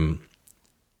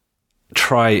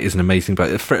 Try is an amazing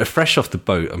boat. Fresh off the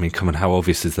boat, I mean, come on, how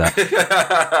obvious is that?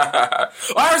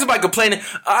 I heard somebody complaining.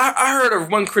 I heard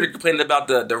of one critic complaining about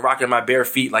the rocking my bare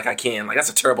feet like I can. Like, that's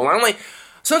a terrible line. I'm like,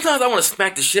 sometimes I want to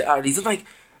smack the shit out of these. I'm like,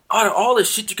 out of all the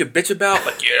shit you could bitch about,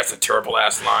 like, yeah, that's a terrible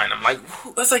ass line. I'm like,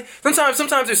 that's like,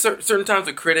 sometimes there's certain times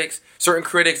with certain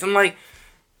critics, I'm like,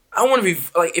 I want to be,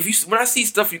 like, when I see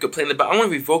stuff you complain about, I want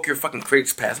to revoke your fucking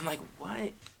critics pass. I'm like,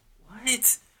 what?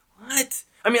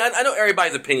 I mean, I know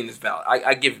everybody's opinion is valid.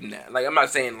 I give them that. Like, I'm not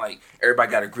saying, like,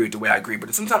 everybody got to agree with the way I agree,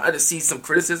 but sometimes I just see some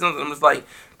criticisms, and I'm just like,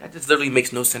 that just literally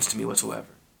makes no sense to me whatsoever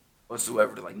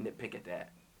to, like, nitpick at that.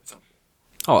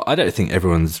 Oh, I don't think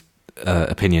everyone's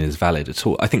opinion is valid at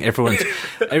all. I think everyone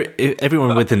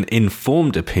with an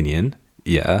informed opinion,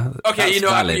 yeah, okay, that's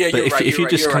valid. Yeah, but if you're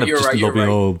just kind of just lobbing,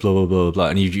 oh, blah blah blah blah,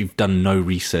 and you've done no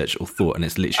research or thought, and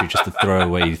it's literally just a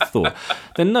throwaway thought,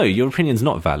 then no, your opinion's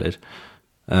not valid.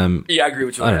 Yeah, I agree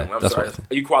with you. I'm sorry.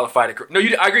 You qualified it. No,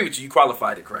 I agree with you. You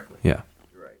qualified it correctly. Yeah,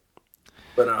 you're right.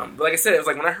 But like I said, it was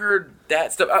like when I heard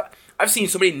that stuff. I've seen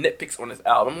so many nitpicks on this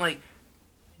album. I'm like,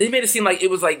 they made it seem like it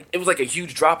was like a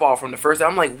huge drop off from the first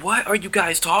album. I'm like, what are you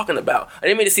guys talking about? And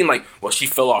they made it seem like, well, she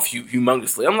fell off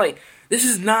humongously. I'm like, this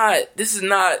is not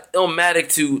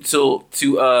Illmatic to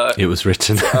it was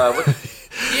written. Yeah,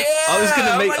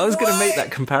 I was gonna make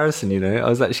that comparison. You know, I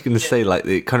was actually gonna say, like,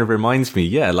 it kind of reminds me,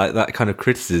 like that kind of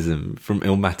criticism from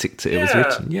Illmatic to It Was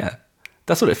Written. Yeah,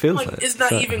 that's what it feels like. It's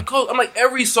not even close. I'm like,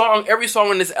 every song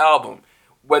on this album,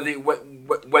 whether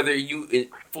you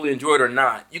fully enjoy it or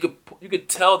not, you could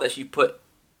tell that she put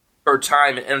her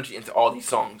time and energy into all these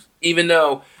songs. Even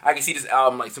though I can see this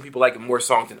album, like, some people like more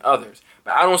songs than others,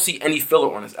 but I don't see any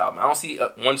filler on this album. I don't see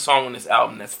one song on this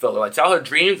album that's filler. Like, Childhood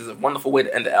Dreams is a wonderful way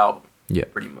to end the album. Yeah,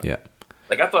 pretty much. Yeah,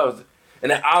 like, I thought it was,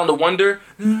 and then Island of Wonder,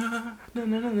 even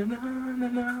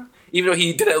though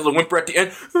he did that little whimper at the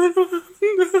end,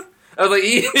 I was like,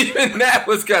 even that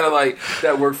was kind of like,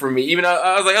 that worked for me. Even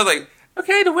I was like,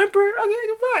 okay, the whimper, okay,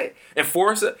 goodbye. And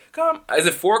Forza, is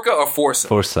it Forca or Forza?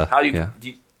 Forza. How do you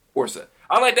Forza?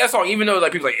 I like that song, even though,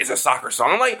 like, people are like, it's a soccer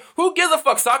song. I'm like, who gives a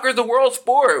fuck? Soccer is the world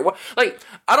sport. Like,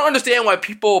 I don't understand why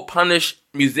people punish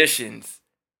musicians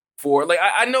for, like,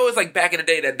 I know it's like back in the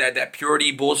day that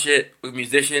purity bullshit with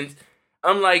musicians.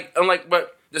 I'm like,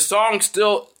 but the song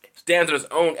still stands on its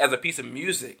own as a piece of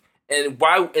music. And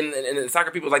why? And the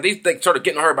soccer people, like, they started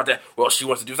getting on her about that. Well, she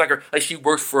wants to do soccer. Like, she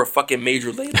works for a fucking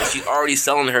major label. She's already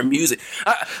selling her music.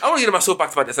 I want to get on my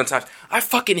soapbox about that sometimes. I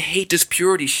fucking hate this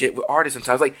purity shit with artists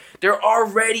sometimes. Like, they're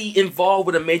already involved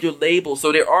with a major label,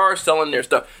 so they are selling their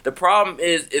stuff. The problem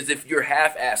is if you're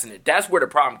half-assing it. That's where the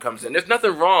problem comes in. There's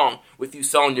nothing wrong with you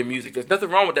selling your music. There's nothing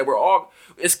wrong with that.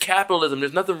 It's capitalism.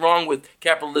 There's nothing wrong with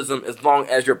capitalism as long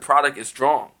as your product is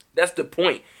strong. That's the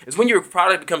point. It's when your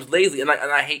product becomes lazy, and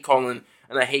I hate calling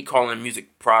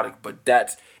music product. But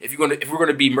that's if we're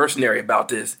gonna be mercenary about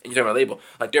this, and you're talking about label,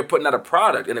 like, they're putting out a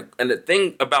product, and the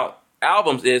thing about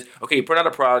albums is, okay, you put out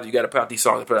a product, you got to put out these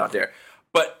songs and put it out there.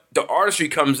 But the artistry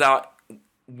comes out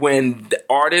when the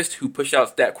artist who pushed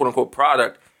out that quote unquote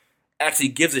product actually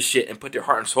gives a shit and put their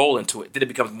heart and soul into it. Then it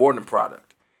becomes more than a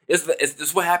product. This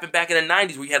is what happened back in the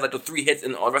 90s, where you had, like, the 3 hits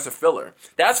and all the rest of filler.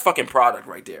 That's fucking product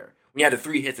right there. We had the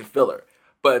 3 hits and filler.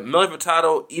 But Nelly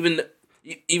Furtado, even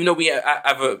though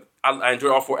I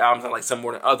enjoyed all 4 albums, I like some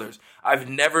more than others, I've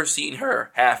never seen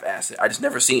her half-ass it. I just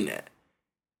never seen that.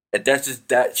 That's just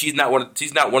that she's not one of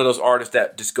those artists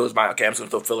that just goes by, okay, I'm just gonna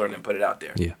throw filler and then put it out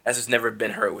there. Yeah. That's just never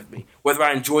been her with me. Whether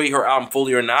I enjoy her album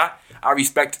fully or not, I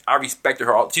respect her.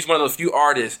 She's one of those few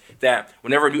artists that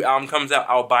whenever a new album comes out,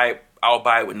 I'll buy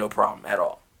it with no problem at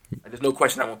all. There's no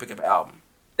question I won't pick up an album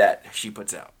that she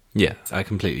puts out. Yeah, I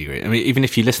completely agree. I mean, even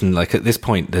if you listen, like, at this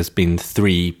point, there's been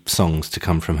 3 songs to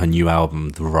come from her new album,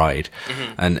 The Ride.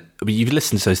 Mm-hmm. And you've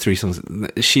listened to those 3 songs,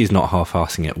 she's not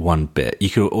half-assing it one bit. You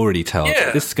can already tell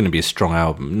this is going to be a strong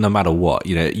album, no matter what.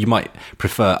 You know, you might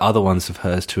prefer other ones of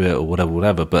hers to it or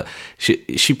whatever, but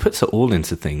she puts her all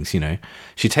into things, you know.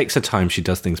 She takes her time, she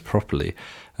does things properly.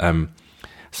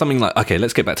 Something like, okay,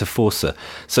 let's get back to Forza.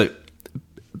 So,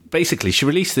 basically, she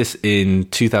released this in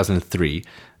 2003,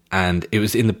 and it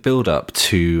was in the build-up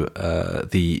to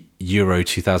the Euro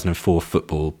 2004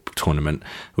 football tournament,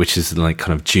 which is like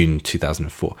kind of June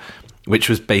 2004, which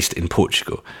was based in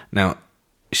Portugal. Now,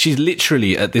 she's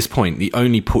literally, at this point, the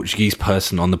only Portuguese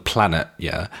person on the planet,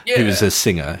 who is a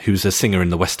singer in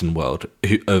the Western world,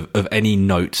 of any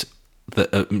note,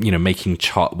 that making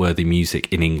chart-worthy music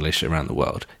in English around the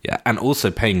world, and also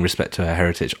paying respect to her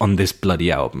heritage on this bloody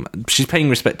album. She's paying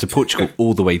respect to Portugal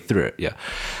all the way through it,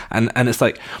 and it's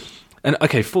like, and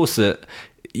okay, Forza,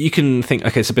 you can think,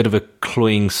 okay, it's a bit of a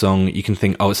cloying song. You can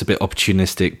think, oh, it's a bit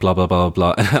opportunistic, blah blah blah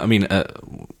blah. I mean, at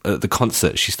the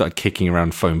concert, she started kicking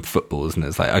around foam footballs, and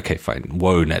it's like, okay, fine,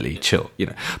 whoa, Nelly, chill,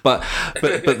 But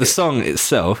the song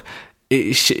itself,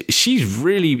 she's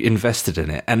really invested in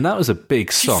it, and that was a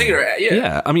big song.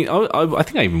 Yeah. I mean, I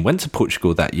think I even went to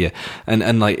Portugal that year,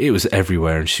 and like it was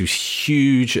everywhere, and she was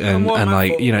huge, and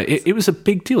like it was a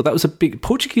big deal. That was a big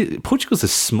Portugal's a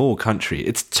small country.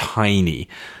 It's tiny,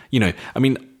 I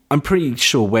mean, I'm pretty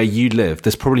sure where you live,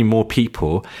 there's probably more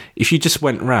people. If you just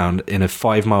went round in a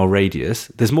 5-mile radius,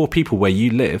 there's more people where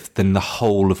you live than the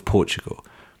whole of Portugal.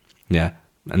 Yeah,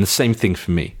 and the same thing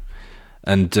for me,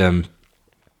 and.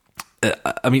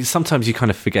 I mean, sometimes you kind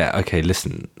of forget, okay,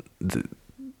 listen,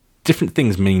 different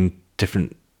things mean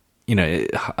different, I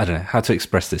don't know how to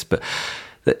express this, but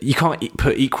you can't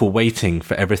put equal weighting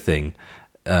for everything,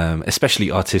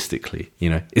 especially artistically,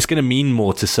 It's going to mean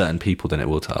more to certain people than it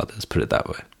will to others, put it that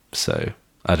way. So,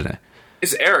 I don't know.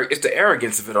 It's the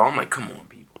arrogance of it all. I'm like, come on,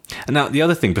 people. And now, the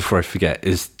other thing, before I forget,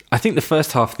 is I think the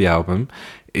first half of the album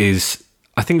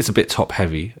I think it's a bit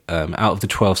top-heavy. Out of the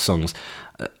 12 songs...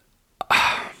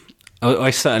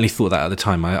 I certainly thought that at the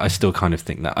time. I still kind of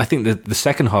think that. I think the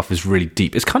second half is really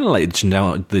deep. It's kind of like the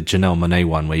Janelle Monáe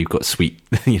one, where you've got Sweet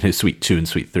 2 and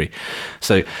Sweet 3.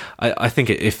 So I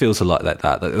think it feels a lot like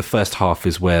that. Like the first half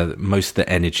is where most of the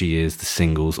energy is, the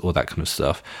singles, all that kind of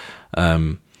stuff.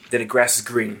 Then the grass is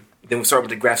green. Then we start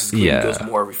with the grass is green. It goes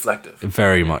more reflective.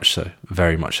 Very much so.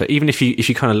 Very much so. Even if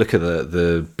you kind of look at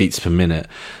the beats per minute,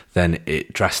 then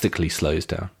it drastically slows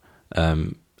down.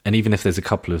 And even if there's a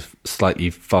couple of slightly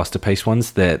faster paced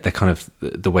ones, they're kind of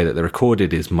the way that they're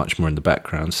recorded is much more in the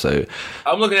background. So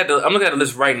I'm looking at the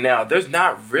list right now. There's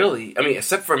not really, I mean,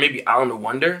 except for maybe Island of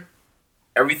Wonder,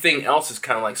 everything else is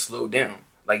kind of like slowed down.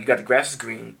 Like you got The Grass is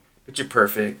Green, Picture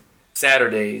Perfect,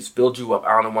 Saturdays, Build You Up,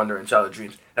 Island of Wonder, and Childhood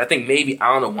Dreams. And I think maybe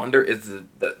Island of Wonder is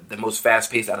the most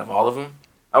fast paced out of all of them,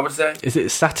 I would say. Is it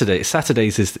Saturday?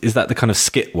 Saturdays is that the kind of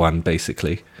skit one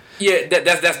basically? Yeah,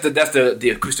 that's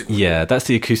the acoustic one. Yeah, that's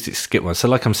the acoustic skit one. So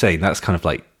like I'm saying, that's kind of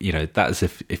like, that's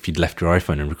if you'd left your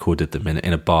iPhone and recorded them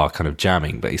in a bar kind of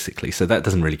jamming, basically. So that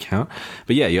doesn't really count.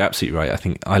 But yeah, you're absolutely right. I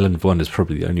think Island of Wonder is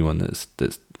probably the only one that's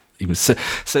even...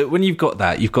 So when you've got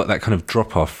that kind of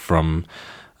drop-off from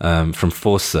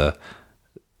Forza,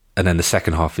 and then the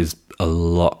second half is a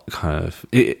lot kind of...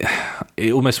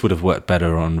 It almost would have worked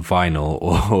better on vinyl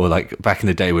or like back in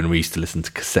the day when we used to listen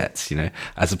to cassettes,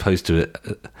 as opposed to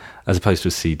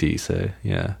a CD. So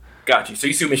yeah, got you. So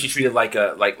you see me, she treated like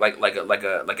an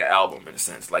album in a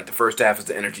sense. Like the first half is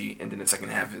the energy, and then the second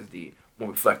half is the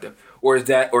more reflective. Or is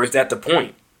that the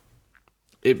point?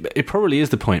 It probably is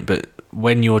the point. But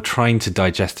when you're trying to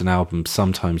digest an album,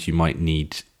 sometimes you might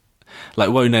need. Like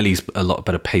Whoa Nelly's a lot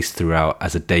better paced throughout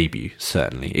as a debut.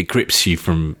 Certainly, it grips you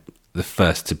from the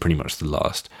first to pretty much the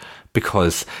last,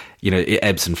 because it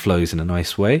ebbs and flows in a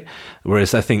nice way.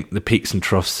 Whereas I think the peaks and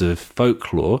troughs of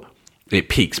Folklore, it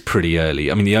peaks pretty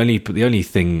early. I mean, the only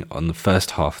thing on the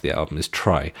first half of the album is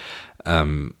Try,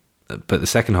 but the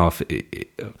second half,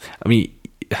 I mean,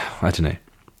 I don't know.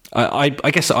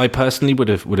 I guess I personally would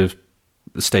have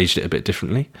staged it a bit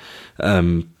differently.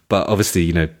 But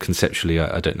obviously, conceptually,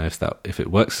 I don't know if it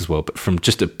works as well. But from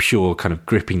just a pure kind of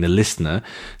gripping the listener,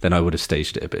 then I would have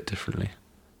staged it a bit differently.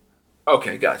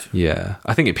 Okay, gotcha. Yeah,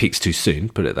 I think it peaks too soon,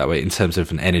 put it that way, in terms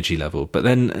of an energy level. But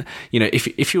then,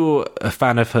 if you're a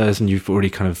fan of hers and you've already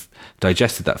kind of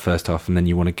digested that first half and then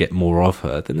you want to get more of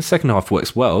her, then the second half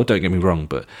works well, don't get me wrong.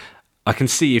 But I can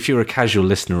see if you're a casual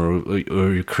listener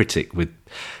or a critic with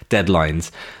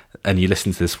deadlines, and you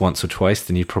listen to this once or twice,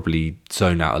 then you probably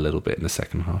zone out a little bit in the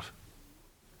second half.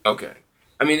 Okay.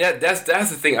 I mean, that's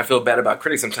the thing I feel bad about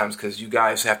critics sometimes, because you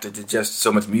guys have to digest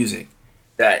so much music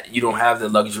that you don't have the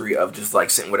luxury of just like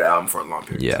sitting with an album for a long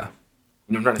period of time.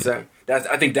 You know what I'm trying to say?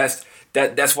 I think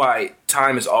that's why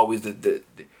time is always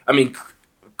I mean,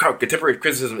 contemporary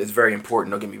criticism is very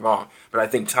important, don't get me wrong, but I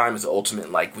think time is the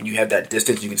ultimate, like when you have that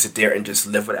distance, you can sit there and just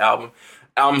live with an album.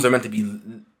 Albums are meant to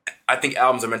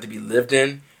be lived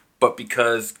in. But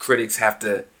because critics you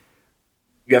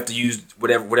have to use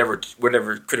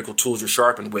whatever critical tools you're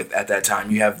sharpened with at that time.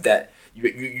 You have that.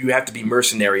 You have to be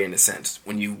mercenary in a sense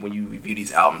when you review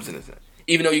these albums in a sense.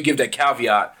 Even though you give that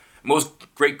caveat, most good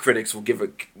or great critics will give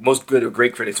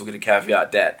a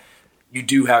caveat that you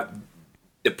do have.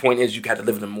 The point is you have to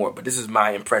live with them more. But this is my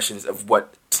impressions of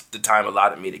what the time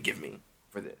allowed me to give me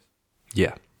for this.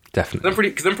 Yeah, definitely. I'm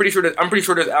pretty sure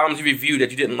there's albums you reviewed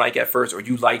that you didn't like at first, or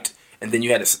you liked. And then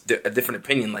you had a different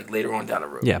opinion, like later on down the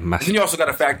road. Yeah, massive. And then you also got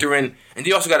to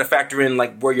factor in,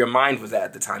 like where your mind was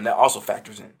at the time. That also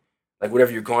factors in, like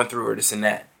whatever you're going through, or this and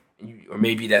that, or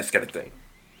maybe that's kind of thing.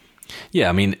 Yeah,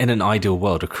 I mean, in an ideal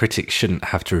world, a critic shouldn't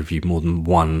have to review more than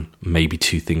one, maybe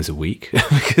two things a week,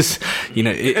 because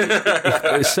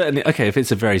certainly okay. If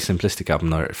it's a very simplistic album,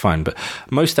 no, fine. But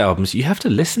most albums, you have to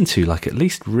listen to like at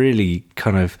least really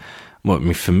kind of. Well, I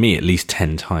mean, for me, at least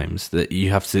 10 times that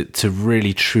you have to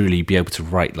really truly be able to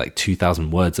write like 2,000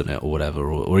 words on it or whatever,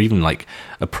 or even like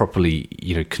a properly,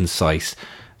 concise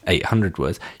 800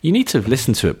 words. You need to have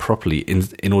listened to it properly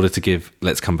in order to give,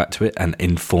 let's come back to it, an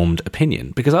informed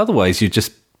opinion. Because otherwise you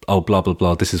just, oh, blah, blah,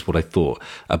 blah, this is what I thought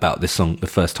about this song the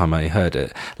first time I heard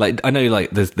it. Like, I know like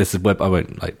there's a web, I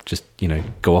won't like just,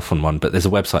 go off on one, but there's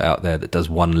a website out there that does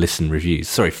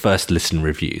first listen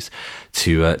reviews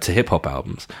to hip hop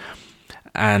albums.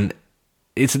 And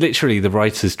it's literally the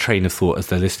writer's train of thought as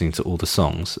they're listening to all the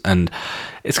songs. And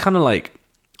it's kind of like,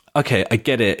 okay, I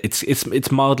get it.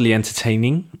 It's mildly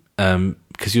entertaining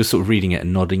because you're sort of reading it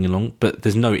and nodding along, but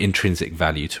there's no intrinsic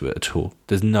value to it at all.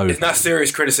 It's not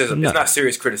serious criticism. No. It's not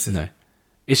serious criticism. No.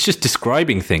 It's just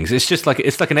describing things. It's just like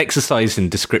an exercise in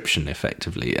description,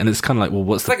 effectively. And it's kind of like,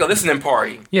 well, it's like a listening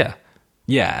party.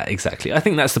 Yeah, exactly. I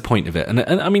think that's the point of it. And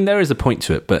I mean, there is a point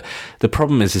to it, but the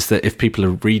problem is that if people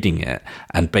are reading it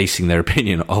and basing their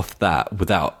opinion off that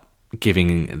without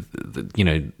giving,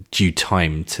 due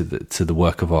time to the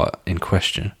work of art in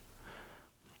question.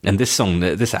 And this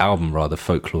album,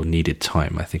 Folklore, needed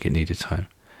time. I think it needed time.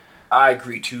 I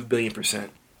agree 2 billion%.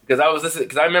 Because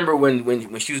I remember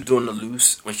when she was doing the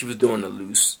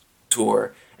Loose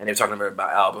tour and they were talking to her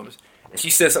about albums, and she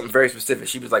said something very specific.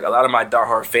 She was like, a lot of my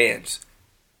diehard fans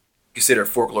consider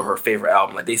Folklore her favorite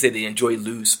album. Like, they say they enjoy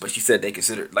Loose, but she said they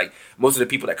consider, like, most of the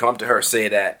people that come up to her say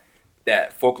that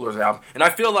Folklore's an album. And I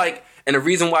feel like, and the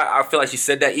reason why I feel like she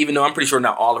said that, even though I'm pretty sure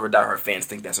not all of her diehard fans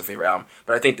think that's her favorite album,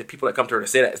 but I think the people that come to her to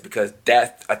say that is because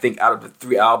that, I think out of the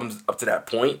 3 albums up to that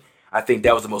point, I think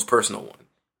that was the most personal one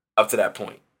up to that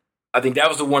point. I think that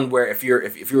was the one where if you're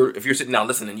sitting down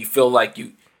listening, you feel like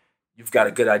you've got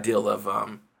a good idea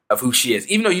of who she is.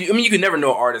 Even though you can never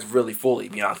know an artist really fully,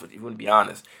 to be honest with you. You wouldn't be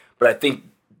honest. But I think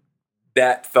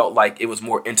that felt like it was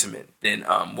more intimate than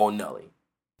Nelly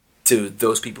to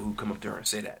those people who come up to her and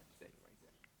say that.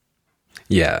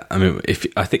 Yeah, I mean,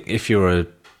 if you're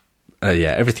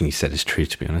everything you said is true,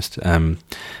 to be honest.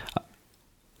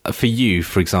 For you,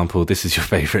 for example, this is your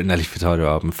favorite Nelly Furtado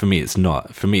album. For me, it's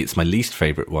not. For me, it's my least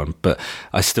favorite one. But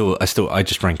I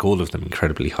just rank all of them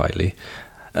incredibly highly.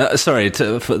 There's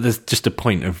just a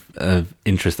point of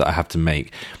interest that I have to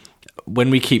make.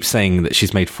 When we keep saying that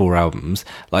she's made 4 albums,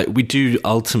 like, we do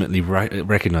ultimately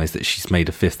recognize that she's made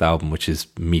a 5th album, which is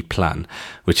Mi Plan,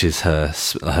 which is her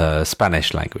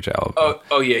Spanish language album.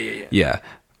 Yeah.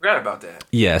 Forgot about that.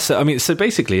 Yeah, so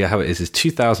basically how it is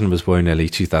 2000 was Whoa Nelly,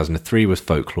 2003 was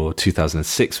Folklore,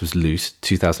 2006 was Loose,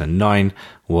 2009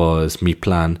 was Mi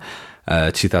Plan,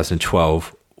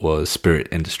 2012 was Spirit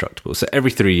Indestructible. So every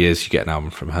 3 years you get an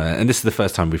album from her, and this is the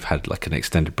first time we've had like an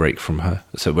extended break from her,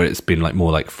 so where it's been like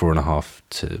more like 4.5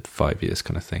 to 5 years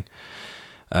kind of thing.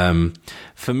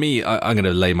 For me, I'm going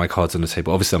to lay my cards on the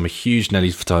table. Obviously, I'm a huge Nelly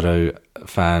Furtado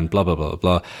fan, blah blah blah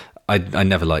blah. I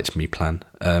never liked Mi Plan.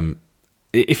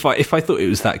 If I thought it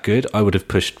was that good, I would have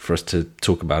pushed for us to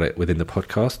talk about it within the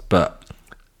podcast, but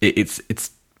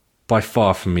it's by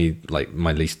far for me like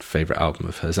my least favorite album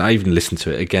of hers. I even listened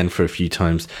to it again for a few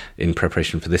times in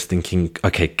preparation for this, thinking,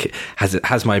 okay,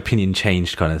 has my opinion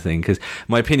changed, kind of thing, because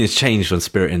my opinion's changed on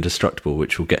Spirit Indestructible,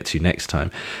 which we'll get to next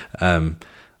time.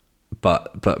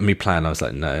 But Mi Plan, I was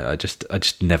like, no, I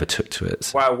just never took to it.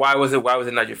 So. Why was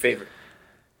it not your favorite?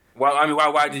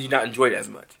 Why did you not enjoy it as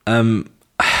much?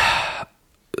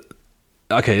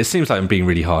 Okay, it seems like I'm being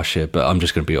really harsh here, but I'm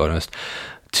just going to be honest.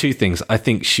 2 things. I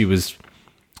think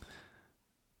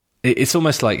it's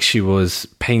almost like she was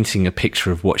painting a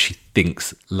picture of what she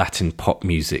thinks Latin pop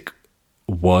music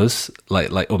was,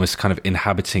 like almost kind of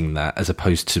inhabiting that, as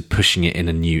opposed to pushing it in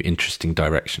a new, interesting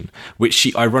direction, which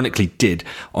she ironically did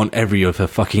on every of her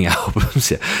fucking albums.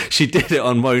 Yeah. She did it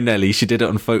on Whoa Nelly, she did it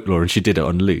on Folklore, and she did it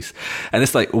on Loose. And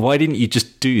it's like, why didn't you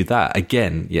just do that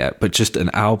again? Yeah, but just an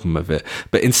album of it.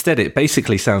 But instead, it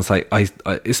basically sounds like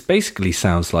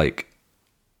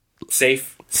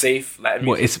safe Latin music.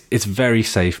 Well, it's very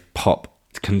safe pop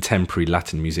contemporary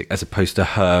Latin music, as opposed to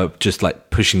her just like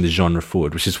pushing the genre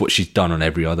forward, which is what she's done on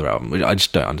every other album. I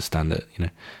just don't understand it,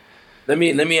 Let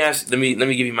me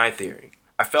give you my theory.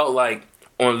 I felt like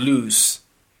on Loose,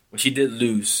 when she did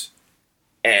Loose,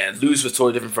 and Loose was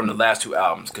totally different from the last 2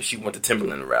 albums because she went the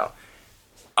Timberland route.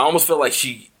 I almost felt like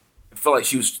she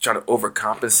was trying to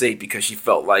overcompensate because she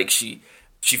felt like she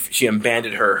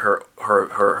abandoned her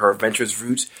adventurous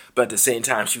roots, but at the same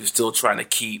time she was still trying to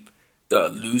keep the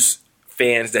Loose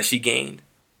fans that she gained.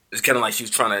 it's kind of like she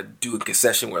was trying to do a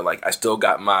concession where like I still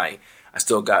got my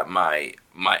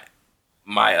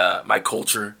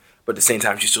culture, but at the same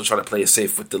time she's still trying to play it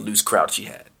safe with the loose crowd she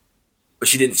had. But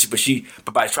she didn't.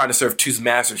 But by trying to serve two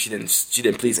masters, she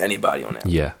didn't please anybody on that.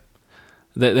 Yeah,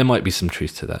 there might be some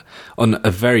truth to that. On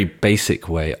a very basic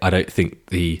way, I don't think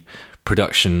the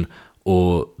production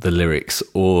or the lyrics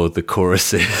or the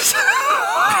choruses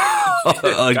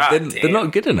they're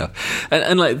not good enough.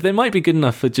 And like they might be good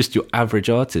enough for just your average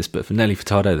artist, but for Nelly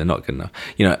Furtado, they're not good enough.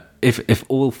 You know, if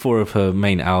all four of her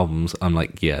main albums, I'm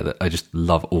like, yeah, I just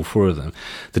love all four of them.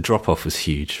 The drop off was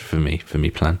huge for me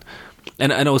Plan.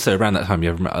 And also around that time,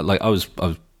 I was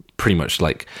pretty much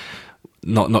like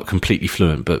not completely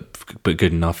fluent, but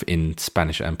good enough in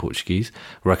Spanish and Portuguese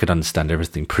where I could understand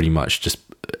everything pretty much. Just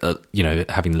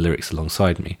having the lyrics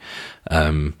alongside me,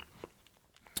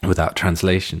 without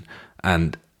translation,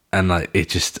 and like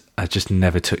I just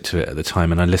never took to it at the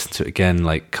time. And I listened to it again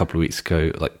like a couple of weeks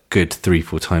ago, like good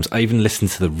 3-4 times. I even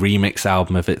listened to the remix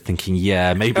album of it, thinking,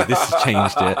 yeah, maybe this has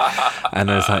changed it. And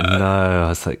I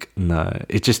was like, no,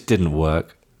 it just didn't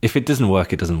work. If it doesn't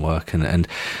work, it doesn't work. And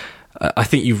I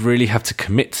think you really have to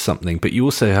commit to something, but you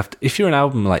also have to, if you're an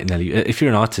album like Nelly, if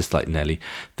you're an artist like Nelly,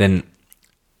 then,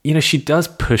 you know, she does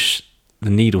push the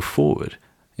needle forward.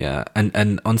 Yeah.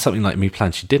 And on something like Me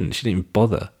Plan, she didn't even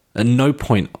bother. At no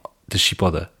point does she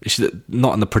bother. She's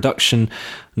not on the production,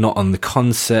 not on the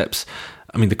concepts.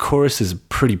 I mean, the chorus is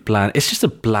pretty bland. It's just a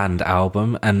bland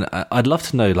album. And I'd love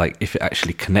to know, like, if it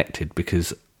actually connected,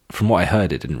 because from what I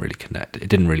heard, it didn't really connect. It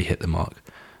didn't really hit the mark.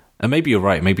 And maybe you're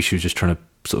right. Maybe she was just trying to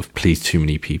sort of please too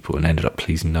many people and ended up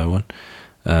pleasing no one.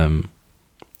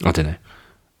 I don't know.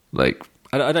 Like,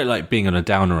 I don't like being on a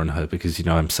downer on her because, you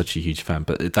know, I'm such a huge fan.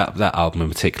 But that album in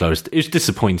particular, it was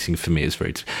disappointing for me. It's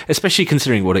very, especially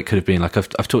considering what it could have been. Like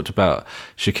I've talked about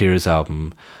Shakira's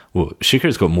album. Well,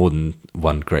 Shakira's got more than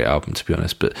one great album, to be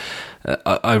honest. But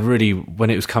I really, when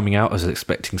it was coming out, I was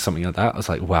expecting something like that. I was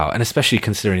like, wow. And especially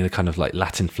considering the kind of like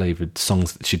Latin flavored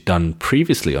songs that she'd done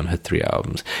previously on her 3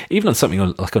 albums, even on something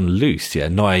like on Loose, yeah,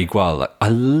 No Hay Igual. Like, I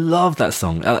love that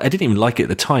song. I didn't even like it at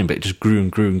the time, but it just grew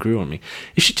and grew and grew on me.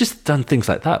 If she'd just done things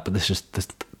like that, but there's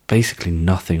basically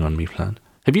nothing on Me Plan.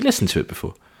 Have you listened to it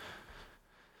before?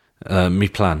 Me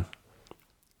Plan.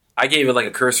 I gave it like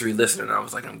a cursory listen, and I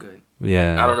was like, I'm good.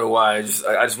 Yeah. I don't know why. I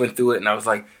just went through it, and I was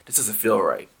like, this doesn't feel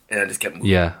right, and I just kept moving.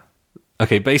 Yeah.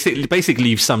 Okay. Basically,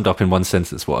 you've summed up in one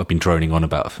sentence what I've been droning on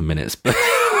about for minutes, but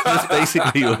that's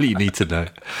basically all you need to know.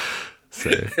 So.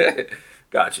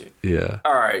 Got you. Yeah.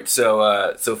 All right.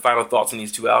 So final thoughts on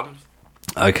these 2 albums.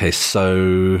 Okay.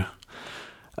 So,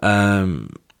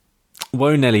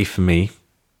 Woe Nelly for me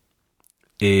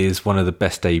is one of the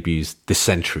best debuts this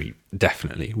century,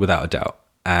 definitely, without a doubt.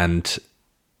 And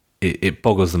it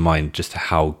boggles the mind just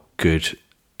how good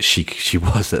she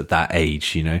was at that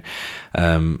age, you know.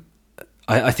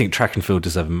 I think Track and Field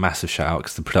deserve a massive shout out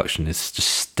because the production is just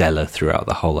stellar throughout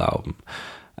the whole album.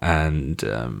 And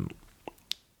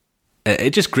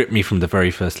it just gripped me from the very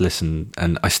first listen,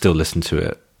 and I still listen to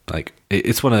it. Like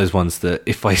it's one of those ones that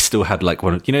if I still had like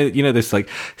one, you know, those like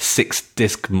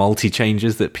 6-disc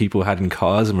multi-changes that people had in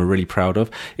cars and were really proud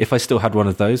of. If I still had one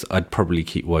of those, I'd probably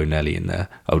keep Woe Nelly in there.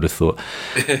 I would have thought.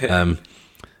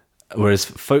 Whereas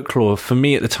Folklore, for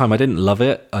me at the time, I didn't love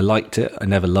it. I liked it. I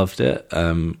never loved it.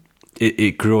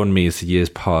 It grew on me as the years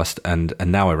passed, and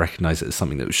now I recognise it as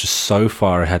something that was just so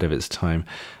far ahead of its time,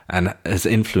 and has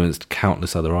influenced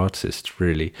countless other artists,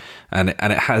 really. And it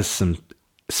has some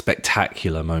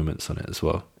spectacular moments on it as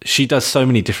well. She does so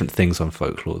many different things on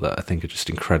Folklore that I think are just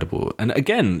incredible. And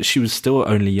again, she was still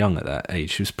only young at that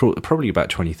age. She was probably about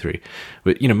 23.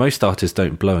 But, you know, most artists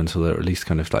don't blow until they're at least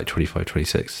kind of like 25,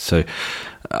 26. So,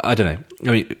 I don't know.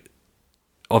 I mean,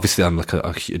 obviously I'm like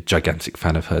a gigantic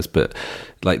fan of hers, but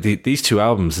like these 2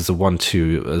 albums as a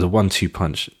 1-2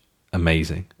 punch,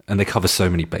 amazing. And they cover so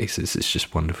many bases. It's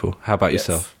just wonderful. How about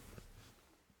yourself?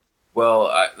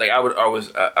 Well, I'm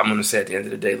going to say at the end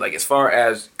of the day, like, as far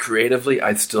as creatively,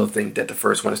 I still think that the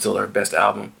first one is still her best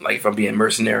album. Like, if I'm being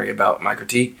mercenary about my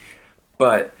critique.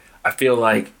 But I feel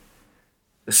like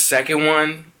the second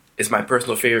one is my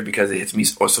personal favorite because it hits me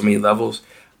on so many levels.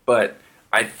 But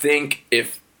I think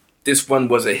if this one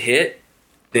was a hit,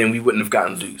 then we wouldn't have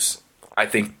gotten Loose. I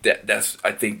think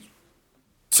I think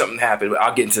something happened.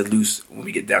 I'll get into Loose when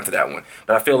we get down to that one.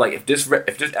 But I feel like if this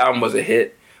album was a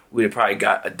hit, we'd have probably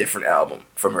got a different album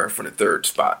from her for the 3rd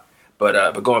spot.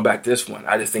 But going back to this one,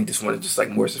 I just think this one is just like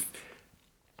more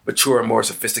mature and more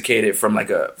sophisticated from like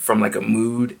a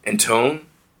mood and tone,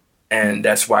 and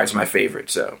that's why it's my favorite.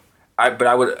 So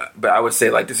I would say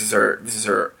like this is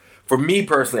her for me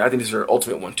personally. I think this is her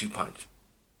ultimate 1-2 punch,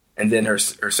 and then her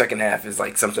second half is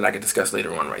like something I could discuss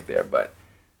later on right there. But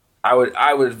I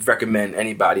would recommend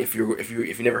anybody if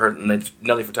you never heard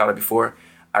Nelly Furtado before,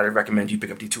 I would recommend you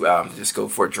pick up these 2 albums and just go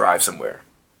for a drive somewhere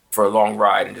for a long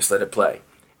ride and just let it play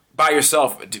by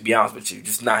yourself. To be honest with you,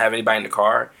 just not have anybody in the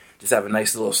car. Just have a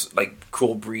nice little like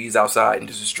cool breeze outside and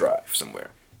just drive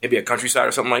somewhere, maybe a countryside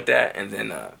or something like that, and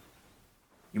then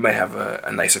you might have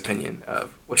a nice opinion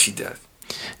of what she does.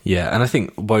 Yeah, and I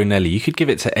think Whoa Nelly, you could give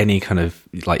it to any kind of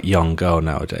like young girl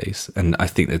nowadays, and I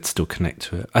think they'd still connect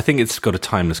to it. I think it's got a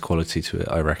timeless quality to it,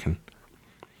 I reckon.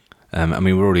 I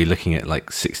mean, we're already looking at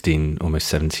like 16, almost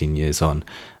 17 years on,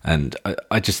 and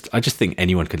I just think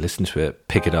anyone could listen to it,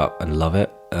 pick it up, and love it.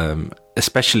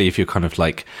 Especially if you're kind of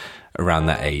like around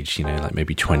that age, you know, like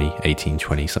maybe 18,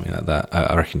 20, something like that.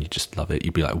 I reckon you just love it.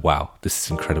 You'd be like, wow, this is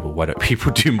incredible. Why don't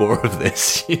people do more of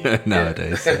this, you know,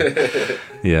 nowadays? So,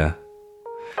 yeah.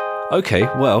 Okay,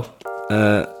 well,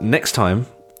 next time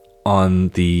on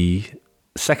the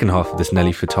second half of this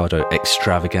Nelly Furtado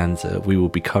extravaganza, we will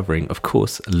be covering, of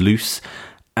course, Loose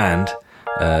and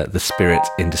The Spirit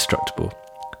Indestructible.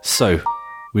 So,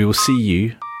 we will see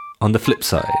you on the flip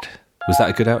side. Was that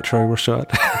a good outro, Rashad?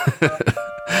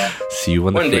 See you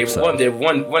on the flip side.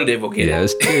 One day we'll get it. Yeah,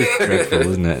 it's dreadful,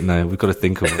 isn't it? No, we've got to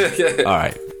think of it. All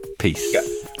right, peace. Yeah.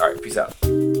 All right, peace out.